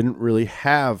hand, didn't really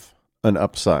have an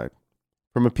upside.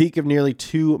 From a peak of nearly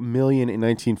 2 million in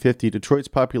 1950, Detroit's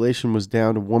population was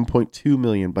down to 1.2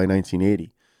 million by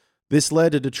 1980. This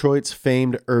led to Detroit's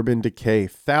famed urban decay,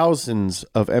 thousands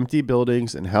of empty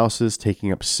buildings and houses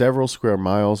taking up several square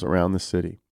miles around the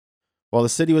city. While the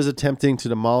city was attempting to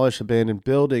demolish abandoned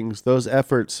buildings, those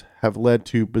efforts have led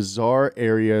to bizarre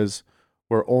areas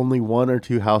where only one or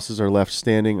two houses are left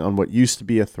standing on what used to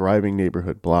be a thriving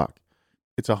neighborhood block.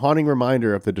 It's a haunting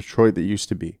reminder of the Detroit that used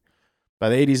to be. By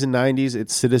the 80s and 90s,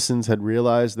 its citizens had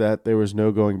realized that there was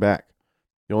no going back.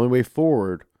 The only way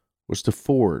forward was to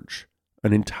forge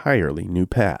an entirely new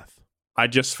path. I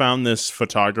just found this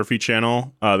photography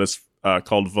channel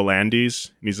called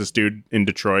Volandes. He's this dude in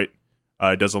Detroit.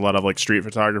 Does a lot of like street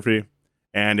photography.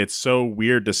 And it's so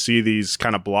weird to see these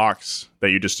kind of blocks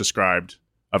that you just described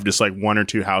of just like one or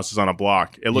two houses on a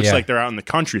block. It looks like they're out in the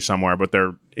country somewhere, but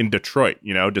they're in Detroit,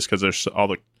 just because there's all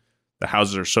the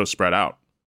houses are so spread out.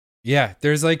 Yeah,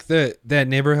 there's like that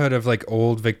neighborhood of like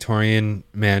old Victorian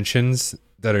mansions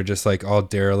that are just like all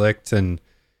derelict, and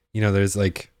there's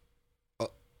like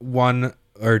one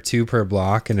or two per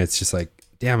block, and it's just like,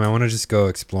 damn, I want to just go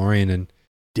exploring. And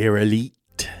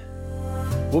derelict.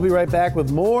 We'll be right back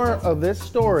with more of this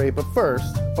story, but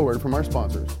first, a word from our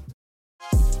sponsors.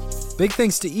 Big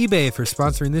thanks to eBay for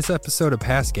sponsoring this episode of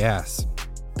Past Gas.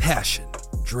 Passion,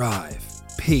 drive,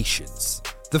 patience.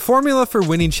 The formula for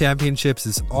winning championships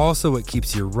is also what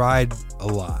keeps your ride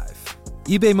alive.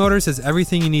 eBay Motors has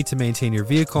everything you need to maintain your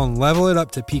vehicle and level it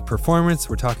up to peak performance.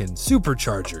 We're talking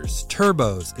superchargers,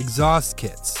 turbos, exhaust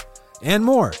kits, and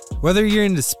more. Whether you're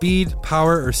into speed,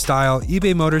 power, or style,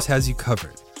 eBay Motors has you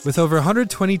covered. With over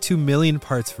 122 million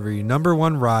parts for your number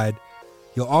one ride,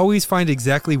 you'll always find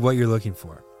exactly what you're looking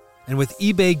for. And with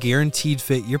eBay Guaranteed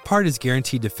Fit, your part is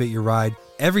guaranteed to fit your ride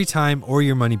every time or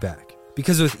your money back.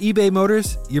 Because with eBay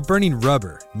Motors, you're burning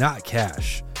rubber, not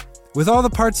cash. With all the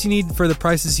parts you need for the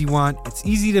prices you want, it's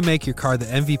easy to make your car the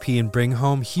MVP and bring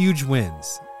home huge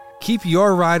wins. Keep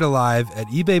your ride alive at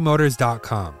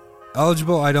ebaymotors.com.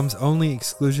 Eligible items only,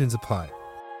 exclusions apply.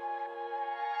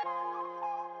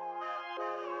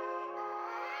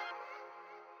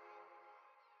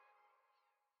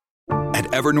 At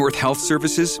Evernorth Health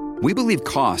Services, we believe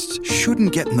costs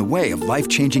shouldn't get in the way of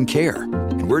life-changing care,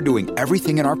 and we're doing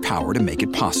everything in our power to make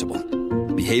it possible.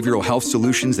 Behavioral health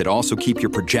solutions that also keep your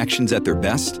projections at their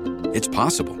best? It's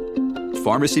possible.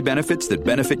 Pharmacy benefits that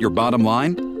benefit your bottom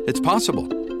line? It's possible.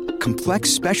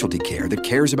 Complex specialty care that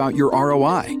cares about your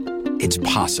ROI? It's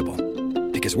possible.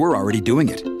 Because we're already doing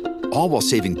it. All while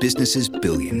saving businesses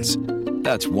billions.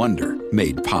 That's Wonder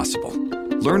made possible.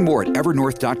 Learn more at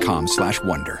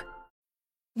evernorth.com/wonder.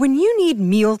 When you need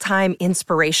mealtime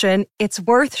inspiration, it's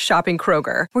worth shopping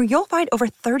Kroger, where you'll find over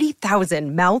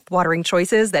 30,000 mouth-watering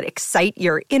choices that excite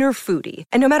your inner foodie.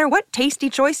 And no matter what tasty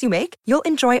choice you make, you'll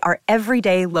enjoy our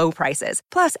everyday low prices,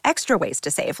 plus extra ways to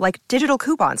save, like digital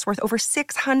coupons worth over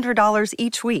 $600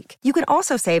 each week. You can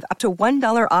also save up to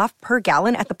 $1 off per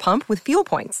gallon at the pump with fuel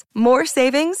points. More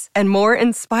savings and more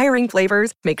inspiring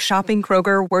flavors make shopping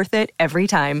Kroger worth it every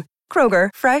time. Kroger,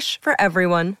 fresh for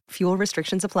everyone. Fuel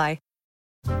restrictions apply.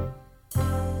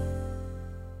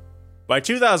 By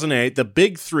 2008, the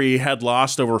Big Three had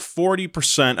lost over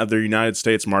 40% of their United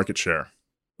States market share.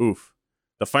 Oof.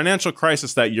 The financial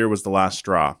crisis that year was the last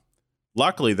straw.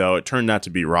 Luckily, though, it turned out to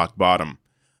be rock bottom.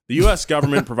 The U.S.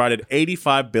 government provided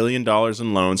 $85 billion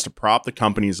in loans to prop the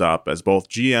companies up, as both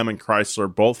GM and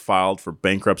Chrysler both filed for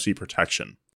bankruptcy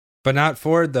protection. But not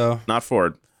Ford, though. Not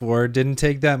Ford. Ford didn't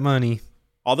take that money.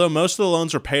 Although most of the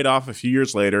loans were paid off a few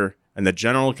years later, and the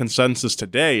general consensus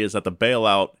today is that the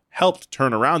bailout helped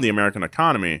turn around the American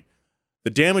economy, the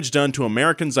damage done to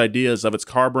Americans' ideas of its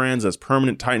car brands as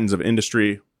permanent titans of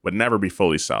industry would never be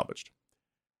fully salvaged.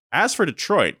 As for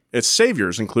Detroit, its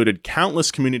saviors included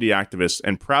countless community activists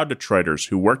and proud Detroiters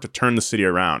who worked to turn the city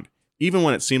around, even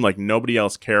when it seemed like nobody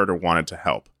else cared or wanted to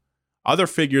help. Other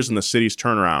figures in the city's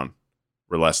turnaround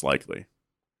were less likely.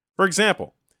 For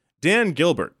example, Dan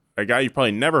Gilbert, a guy you've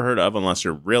probably never heard of unless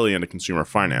you're really into consumer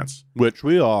finance. Which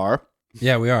we are.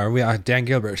 Yeah, we are. We are. Dan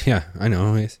Gilbert. Yeah, I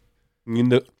know. You mean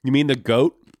the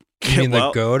goat? You mean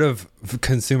the goat of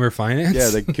consumer finance? Yeah,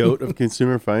 the goat of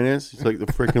consumer finance. He's like the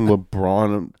freaking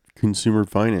LeBron of consumer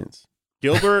finance.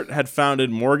 Gilbert had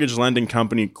founded mortgage lending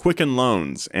company Quicken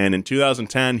Loans, and in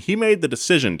 2010, he made the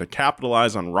decision to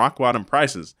capitalize on rock bottom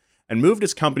prices and moved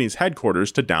his company's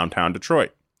headquarters to downtown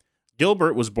Detroit.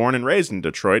 Gilbert was born and raised in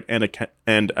Detroit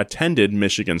and attended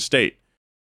Michigan State.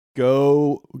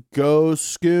 Go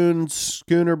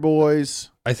Schooner boys.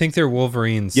 I think they're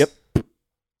Wolverines. Yep.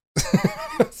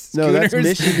 No, that's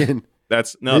Michigan. They're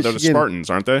the Spartans,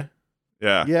 aren't they?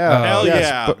 Yeah. Yeah. Hell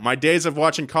yeah. My days of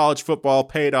watching college football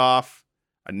paid off.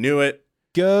 I knew it.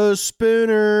 Go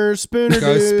Spooners. Go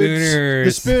dudes. Spooners.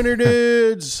 The Spooner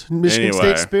dudes. Michigan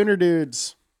Anyway. State Spooner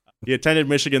dudes. He attended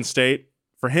Michigan State.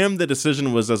 For him, the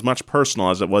decision was as much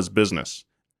personal as it was business.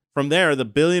 From there, the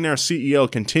billionaire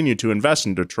CEO continued to invest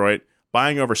in Detroit,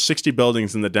 buying over 60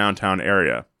 buildings in the downtown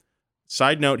area.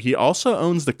 Side note, he also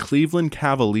owns the Cleveland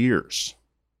Cavaliers.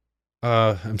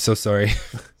 I'm so sorry.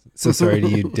 So sorry to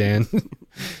you, Dan.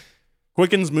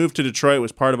 Quicken's move to Detroit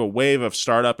was part of a wave of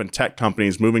startup and tech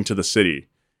companies moving to the city.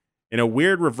 In a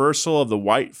weird reversal of the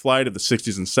white flight of the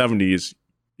 60s and 70s,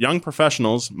 young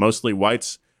professionals, mostly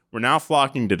whites, were now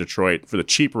flocking to Detroit for the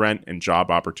cheap rent and job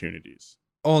opportunities.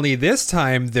 Only this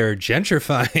time they're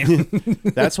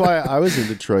gentrifying. That's why I was in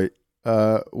Detroit.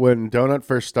 When Donut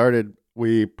first started,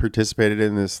 we participated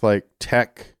in this like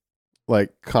tech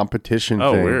competition thing.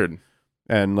 Oh, weird.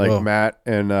 And Matt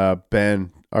and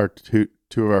Ben, our two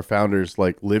of our founders,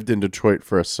 lived in Detroit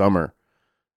for a summer.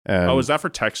 And was that for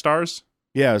Techstars?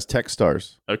 Yeah, it was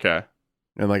Techstars. Okay.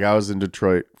 And I was in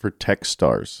Detroit for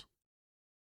Techstars.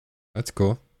 That's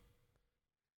cool.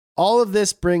 All of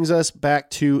this brings us back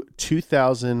to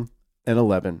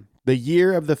 2011, the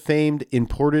year of the famed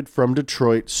imported from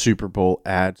Detroit Super Bowl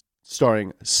ad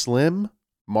starring Slim,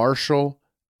 Marshall,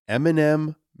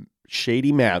 Eminem,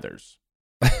 Shady Mathers.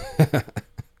 The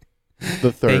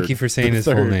third. Thank you for saying his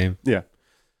full name. Yeah.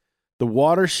 The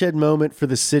watershed moment for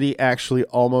the city actually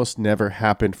almost never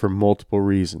happened for multiple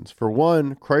reasons. For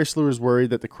one, Chrysler was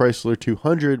worried that the Chrysler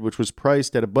 200, which was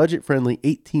priced at a budget-friendly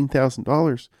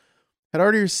 $18,000, had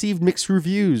already received mixed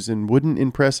reviews and wouldn't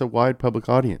impress a wide public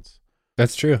audience.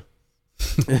 That's true.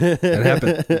 That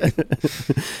happened.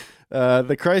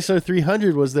 The Chrysler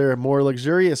 300 was their more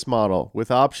luxurious model,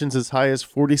 with options as high as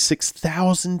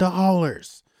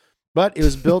 $46,000. But it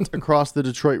was built across the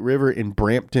Detroit River in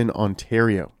Brampton,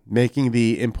 Ontario, making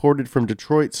the imported from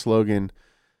Detroit slogan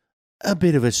a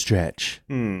bit of a stretch.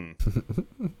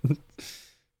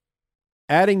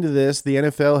 Adding to this, the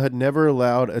NFL had never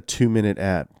allowed a 2-minute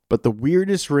ad. But the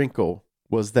weirdest wrinkle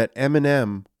was that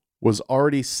Eminem was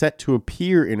already set to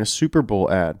appear in a Super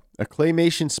Bowl ad, a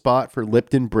claymation spot for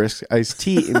Lipton Brisk iced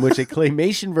tea, in which a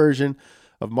claymation version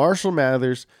of Marshall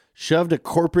Mathers shoved a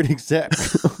corporate exec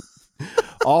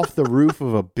off the roof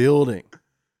of a building.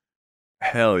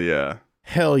 Hell yeah.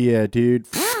 Hell yeah, dude.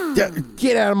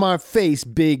 Get out of my face,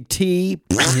 Big T.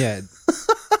 Yeah.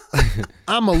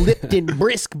 I'm a Lipton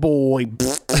Brisk boy.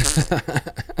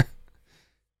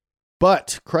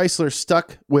 But Chrysler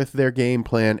stuck with their game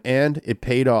plan, and it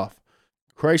paid off.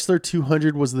 Chrysler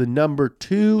 200 was the number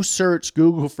 2 search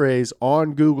Google phrase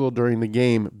on Google during the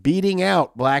game, beating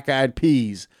out Black Eyed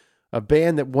Peas, a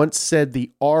band that once said the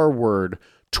R word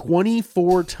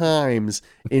 24 times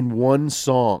in one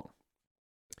song.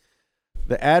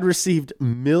 The ad received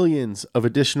millions of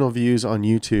additional views on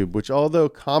YouTube, which, although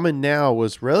common now,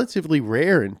 was relatively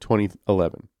rare in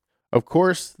 2011. Of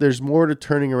course, there's more to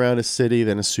turning around a city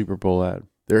than a Super Bowl ad.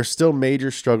 There are still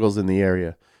major struggles in the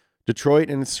area. Detroit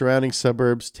and its surrounding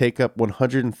suburbs take up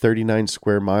 139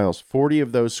 square miles. 40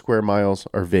 of those square miles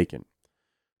are vacant.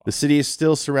 The city is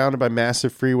still surrounded by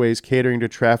massive freeways catering to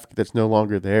traffic that's no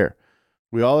longer there.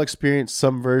 We all experienced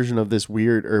some version of this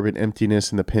weird urban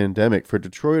emptiness in the pandemic. For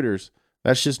Detroiters,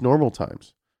 that's just normal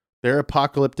times. Their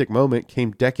apocalyptic moment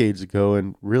came decades ago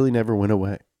and really never went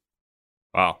away.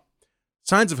 Wow.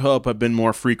 Signs of hope have been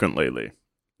more frequent lately.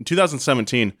 In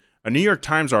 2017, a New York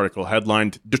Times article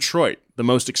headlined, "Detroit, the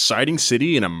most exciting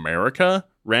city in America,"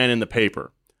 ran in the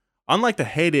paper. Unlike the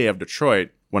heyday of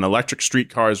Detroit, when electric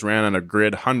streetcars ran on a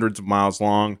grid hundreds of miles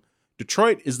long,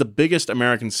 Detroit is the biggest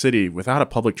American city without a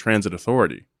public transit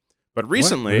authority. But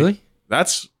recently, what? Really?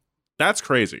 That's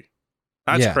crazy.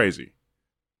 That's crazy.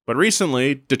 But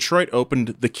recently, Detroit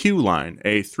opened the Q Line,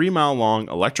 a 3-mile-long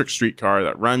electric streetcar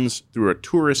that runs through a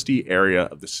touristy area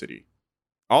of the city.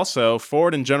 Also,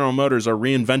 Ford and General Motors are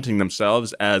reinventing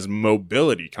themselves as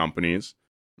mobility companies.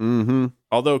 Mm-hmm.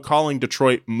 Although calling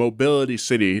Detroit Mobility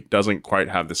City doesn't quite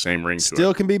have the same ring to it.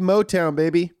 Still can be Motown,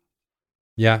 baby.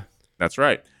 Yeah. That's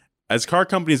right. As car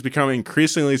companies become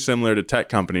increasingly similar to tech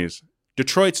companies,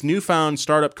 Detroit's newfound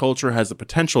startup culture has the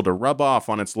potential to rub off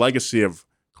on its legacy of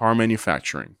car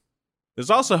manufacturing. There's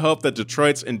also hope that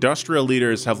Detroit's industrial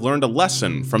leaders have learned a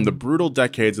lesson from the brutal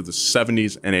decades of the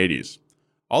 70s and 80s.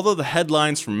 Although the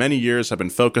headlines for many years have been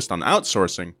focused on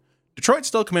outsourcing, Detroit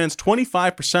still commands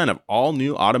 25% of all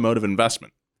new automotive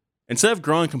investment. Instead of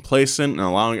growing complacent and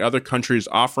allowing other countries'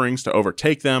 offerings to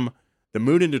overtake them, the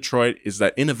mood in Detroit is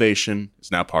that innovation is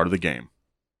now part of the game.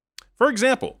 For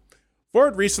example,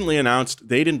 Ford recently announced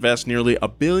they'd invest nearly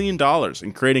 $1 billion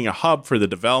in creating a hub for the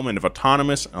development of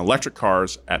autonomous and electric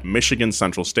cars at Michigan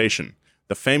Central Station,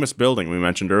 the famous building we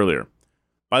mentioned earlier.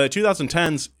 By the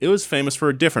 2010s, it was famous for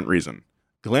a different reason,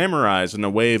 glamorized in a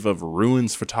wave of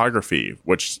ruins photography,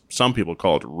 which some people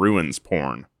called ruins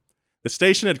porn. The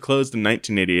station had closed in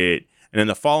 1988, and in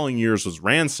the following years was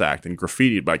ransacked and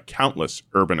graffitied by countless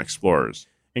urban explorers.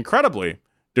 Incredibly,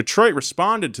 Detroit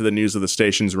responded to the news of the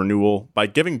station's renewal by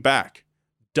giving back.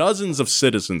 Dozens of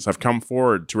citizens have come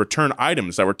forward to return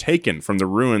items that were taken from the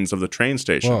ruins of the train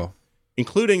station,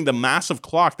 including the massive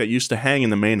clock that used to hang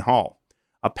in the main hall.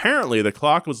 Apparently, the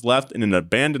clock was left in an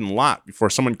abandoned lot before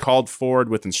someone called Ford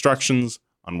with instructions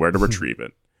on where to retrieve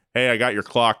it. Hey, I got your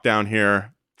clock down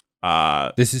here.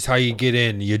 This is how you get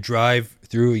in. You drive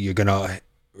through, you're going to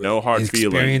No hard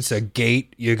experience feelings. a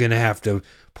gate, you're gonna have to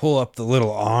pull up the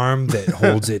little arm that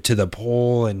holds it to the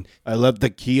pole. And I left the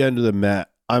key under the mat.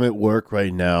 I'm at work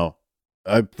right now.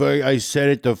 I set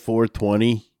it to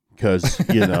 4:20 because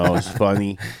it's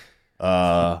funny.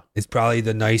 It's probably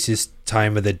the nicest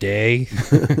time of the day.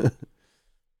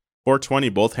 420,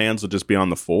 both hands will just be on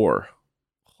the 4.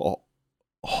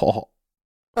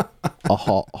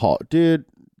 Dude,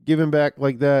 giving back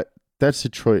like that, that's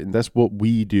Detroit, and that's what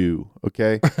we do,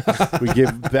 okay? We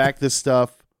give back the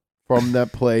stuff from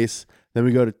that place, then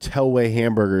we go to Telway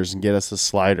Hamburgers and get us a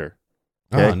slider.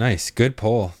 Okay? Oh, nice. Good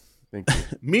poll. Thank you.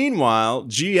 Meanwhile,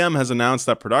 GM has announced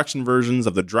that production versions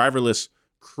of the driverless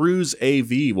Cruise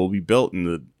AV will be built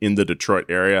in the Detroit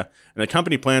area, and the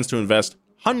company plans to invest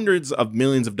hundreds of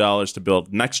millions of dollars to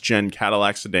build next-gen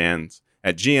Cadillac sedans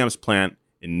at GM's plant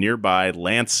in nearby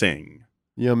Lansing.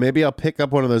 Maybe I'll pick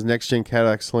up one of those next-gen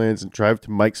Cadillac slants and drive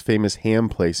to Mike's famous ham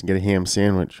place and get a ham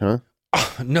sandwich, huh?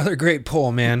 Oh, another great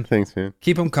poll, man. Thanks, man.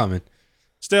 Keep them coming.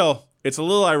 Still, it's a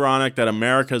little ironic that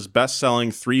America's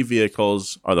best-selling 3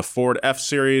 vehicles are the Ford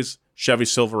F-Series, Chevy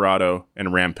Silverado,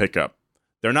 and Ram pickup.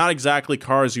 They're not exactly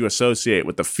cars you associate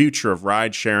with the future of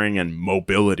ride-sharing and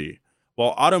mobility.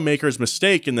 While automakers'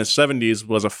 mistake in the 70s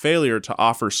was a failure to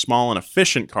offer small and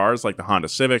efficient cars like the Honda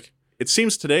Civic, it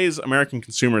seems today's American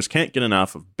consumers can't get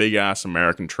enough of big-ass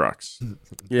American trucks.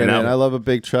 Yeah, man, I love a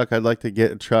big truck. I'd like to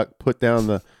get a truck, put down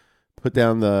the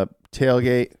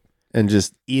tailgate, and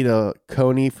just eat a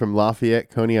coney from Lafayette,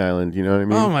 Coney Island. You know what I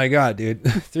mean? Oh my God, dude.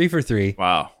 3 for 3.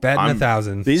 Wow. Batting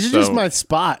 1,000. These are just my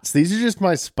spots. These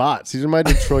are my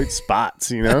Detroit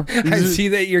spots, I see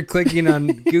that you're clicking on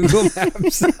Google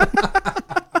Maps.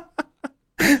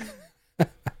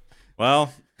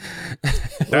 Well,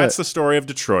 that's the story of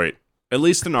Detroit, at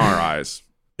least in our eyes.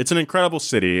 It's an incredible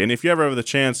city, and if you ever have the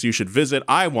chance, you should visit.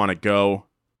 I want to go.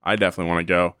 I definitely want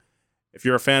to go. If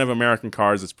you're a fan of American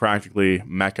cars, it's practically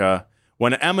Mecca.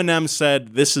 When Eminem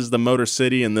said, "This is the Motor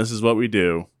City and this is what we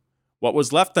do," what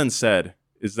was left unsaid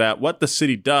is that what the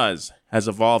city does has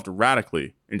evolved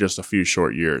radically in just a few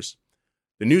short years.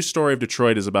 The new story of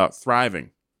Detroit is about thriving,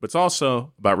 but it's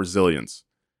also about resilience.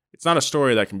 It's not a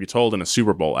story that can be told in a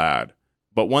Super Bowl ad,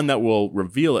 but one that will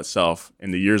reveal itself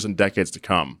in the years and decades to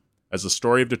come as the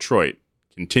story of Detroit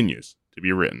continues to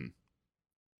be written.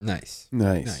 Nice.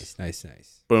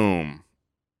 Boom.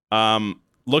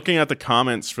 Looking at the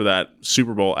comments for that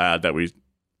Super Bowl ad that we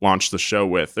launched the show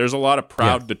with, there's a lot of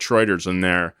proud Detroiters in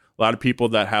there. A lot of people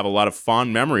that have a lot of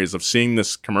fond memories of seeing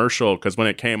this commercial because when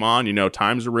it came on,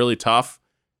 times are really tough.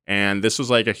 And this was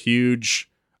like a huge,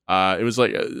 it was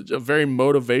like a very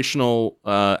motivational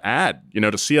ad,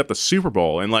 to see at the Super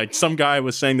Bowl. And like some guy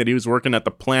was saying that he was working at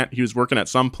the plant, he was working at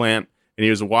some plant, and he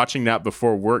was watching that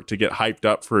before work to get hyped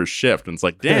up for his shift. And it's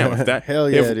like, damn, if that, hell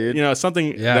yeah, dude.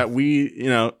 Something that we,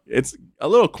 it's a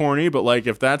little corny, but like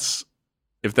if that's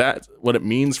what it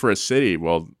means for a city,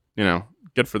 well,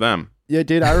 good for them. Yeah,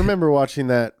 dude, I remember watching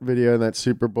that video in that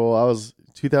Super Bowl.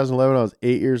 2011, I was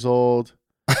 8 years old.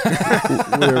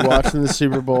 We were watching the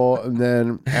Super Bowl, and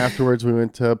then afterwards we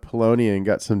went to Polonia and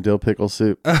got some dill pickle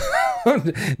soup.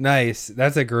 Nice.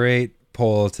 That's a great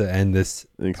poll to end this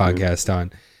podcast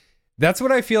on. That's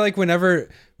what I feel like whenever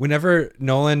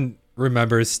Nolan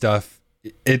remembers stuff,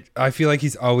 I feel like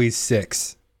he's always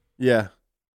 6. Yeah.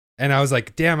 And I was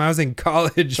like, damn, I was in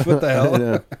college. What the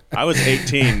hell? I was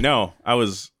 18. No, I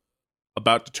was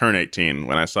about to turn 18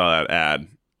 when I saw that ad.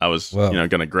 I was, going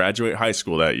to graduate high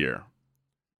school that year.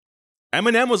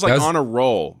 Eminem was on a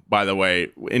roll, by the way,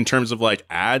 in terms of like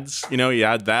ads. He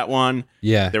had that one.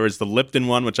 Yeah. There was the Lipton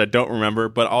one, which I don't remember,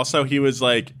 but also he was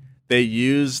like, they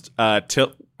used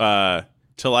Till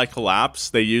I Collapse.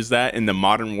 They used that in the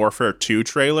Modern Warfare 2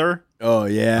 trailer. Oh,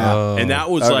 yeah. And that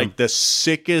was like the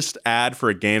sickest ad for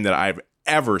a game that I've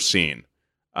ever seen.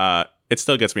 It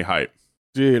still gets me hyped.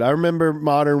 Dude, I remember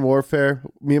Modern Warfare.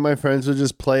 Me and my friends would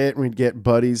just play it, and we'd get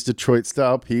Buddy's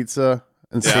Detroit-style pizza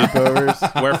and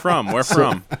sleepovers. Where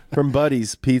from? From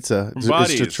Buddy's Pizza.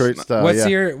 Buddy's. It's Detroit-style,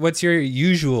 What's your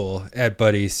usual at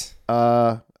Buddy's?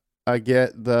 I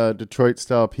get the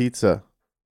Detroit-style pizza.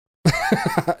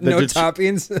 No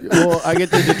toppings? Well, I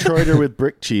get the Detroiter with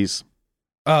brick cheese.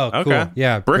 Oh, cool. Okay.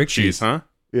 Yeah, brick cheese, huh?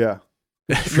 Yeah.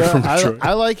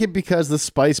 I like it because the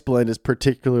spice blend is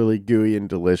particularly gooey and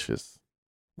delicious.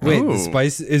 Wait,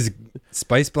 the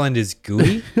spice blend is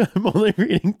gooey? I'm only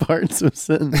reading parts of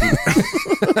sentences.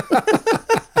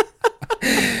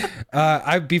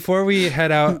 Before we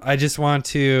head out, I just want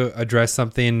to address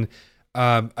something.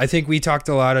 I think we talked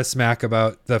a lot of smack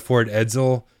about the Ford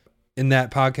Edsel in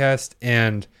that podcast,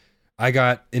 and I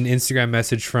got an Instagram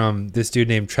message from this dude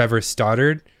named Trevor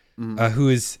Stoddard, who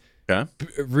is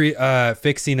Okay.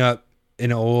 Fixing up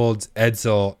an old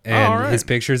Edsel, and his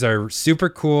pictures are super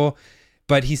cool.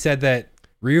 But he said that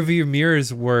rear view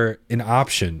mirrors were an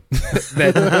option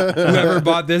that whoever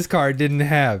bought this car didn't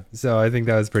have. So I think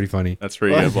that was pretty funny. That's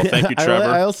pretty good. Well, thank you, Trevor.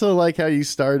 I also like how you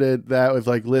started that with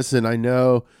like, listen, I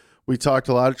know we talked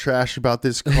a lot of trash about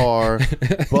this car,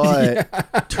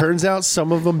 but turns out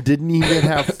some of them didn't even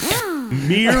have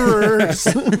mirrors.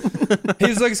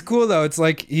 His looks cool though. It's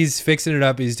like he's fixing it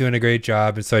up. He's doing a great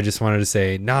job. And so I just wanted to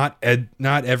say, not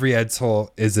every Edsel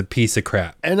is a piece of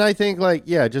crap. And I think like,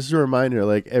 yeah, just a reminder,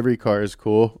 like every car is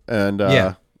cool. And,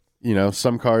 you know,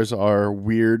 some cars are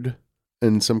weird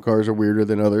and some cars are weirder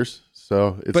than others.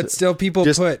 So but still people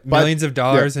put millions of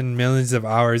dollars and millions of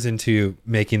hours into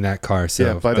making that car.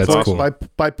 So that's cool.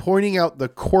 By pointing out the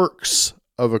quirks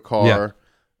of a car,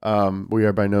 we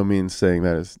are by no means saying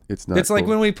that it's not. It's like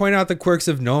when we point out the quirks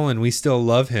of Nolan, we still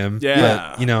love him. Yeah.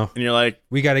 But, you know, and you're like,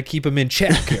 we got to keep him in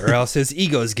check or else his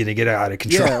ego is going to get out of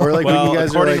control. Yeah, or like well, when you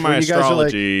guys according are like, to my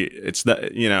astrology, it's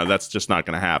that, you know, that's just not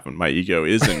going to happen. My ego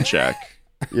is in check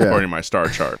according to my star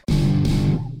chart.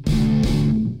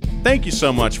 Thank you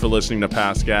so much for listening to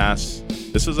Past Gas.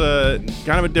 This was a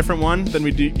kind of a different one than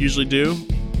we usually do.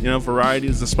 You know, variety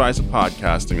is the spice of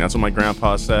podcasting. That's what my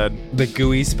grandpa said. The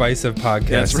gooey spice of podcasting.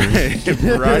 That's right.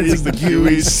 Variety is the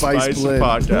gooey spice of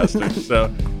podcasting.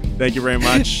 So, thank you very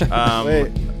much.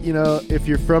 Wait, you know, if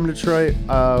you're from Detroit,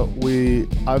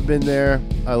 I've been there.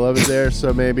 I love it there.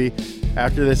 So maybe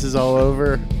after this is all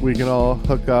over, we can all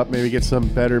hook up. Maybe get some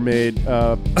better made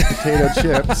potato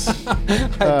chips. I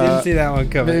didn't see that one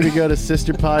coming. Maybe go to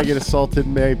Sister Pie, get a salted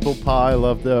maple pie. I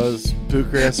love those.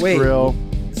 Bucharest Grill.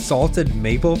 Salted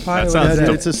maple pie? That sounds,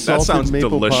 it's a salted maple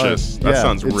delicious. Pie. That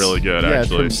sounds really good,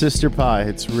 actually. Yeah, from Sister Pie.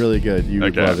 It's really good. You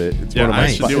would love it. It's one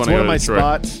of my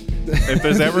spots. If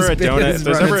there's ever a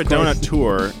donut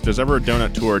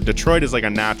tour, Detroit is like a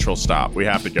natural stop. We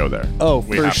have to go there. Oh,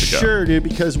 for sure, dude,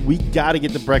 because we got to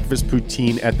get the breakfast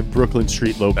poutine at the Brooklyn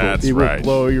Street local. That's right. It will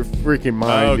blow your freaking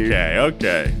mind, dude.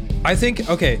 Okay. I think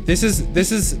this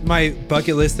is my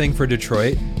bucket list thing for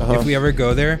Detroit. If we ever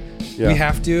go there, we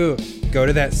have to go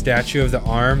to that statue of the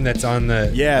arm that's on the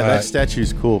that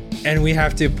statue's cool, and we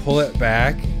have to pull it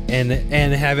back and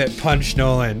have it punch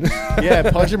Nolan. Yeah,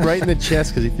 punch him right in the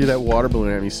chest because he threw that water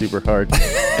balloon at me super hard.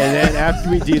 And then after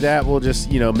we do that, we'll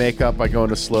just make up by going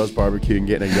to Slow's Barbecue and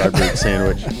getting a Yardbird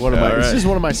sandwich. It's just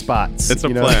one of my spots. It's a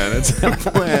plan. It's a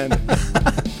plan.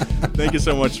 Thank you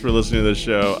so much for listening to this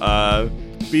show.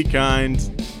 Be kind.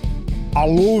 I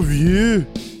love you.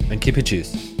 And keep it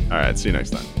juice. All right, see you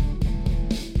next time.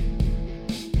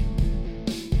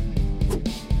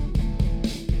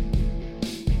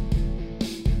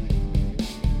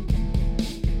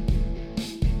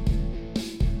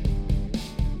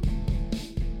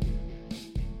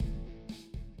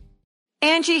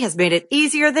 Angie has made it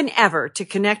easier than ever to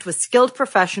connect with skilled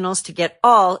professionals to get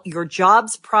all your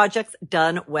jobs projects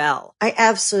done well. I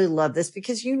absolutely love this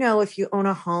because, if you own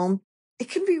a home, it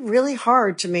can be really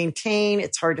hard to maintain.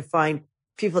 It's hard to find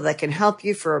people that can help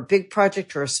you for a big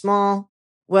project or a small.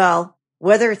 Well,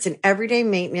 whether it's in everyday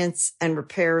maintenance and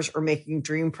repairs or making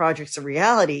dream projects a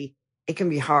reality, it can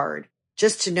be hard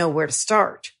just to know where to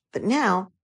start. But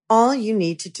now all you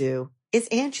need to do is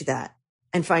Angie that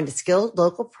and find a skilled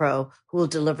local pro who will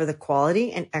deliver the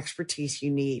quality and expertise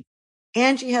you need.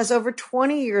 Angie has over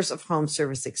 20 years of home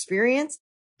service experience,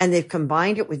 and they've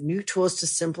combined it with new tools to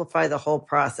simplify the whole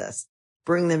process.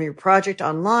 Bring them your project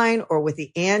online or with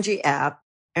the Angie app,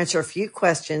 answer a few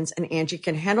questions, and Angie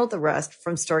can handle the rest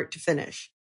from start to finish.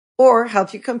 Or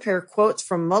help you compare quotes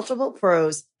from multiple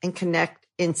pros and connect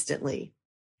instantly,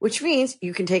 which means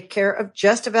you can take care of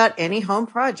just about any home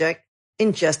project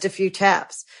in just a few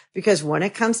taps. Because when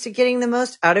it comes to getting the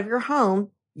most out of your home,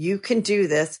 you can do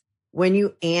this when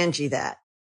you Angie that.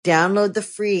 Download the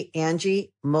free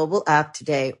Angie mobile app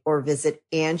today or visit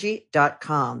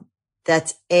Angie.com.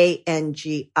 That's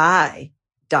ANGI.com.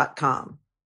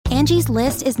 Angie's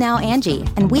List is now Angie,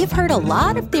 and we've heard a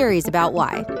lot of theories about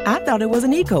why. I thought it was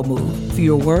an eco move.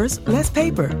 Fewer words, less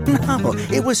paper. No,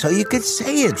 it was so you could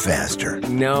say it faster.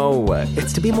 No,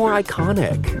 it's to be more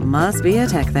iconic. Must be a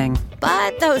tech thing.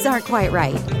 But those aren't quite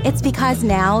right. It's because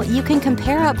now you can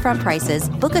compare upfront prices,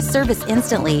 book a service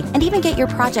instantly, and even get your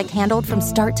project handled from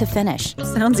start to finish.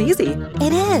 Sounds easy.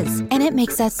 It is, and it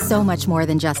makes us so much more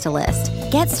than just a list.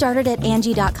 Get started at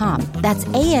Angie.com. That's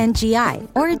ANGI,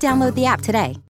 or download the app today.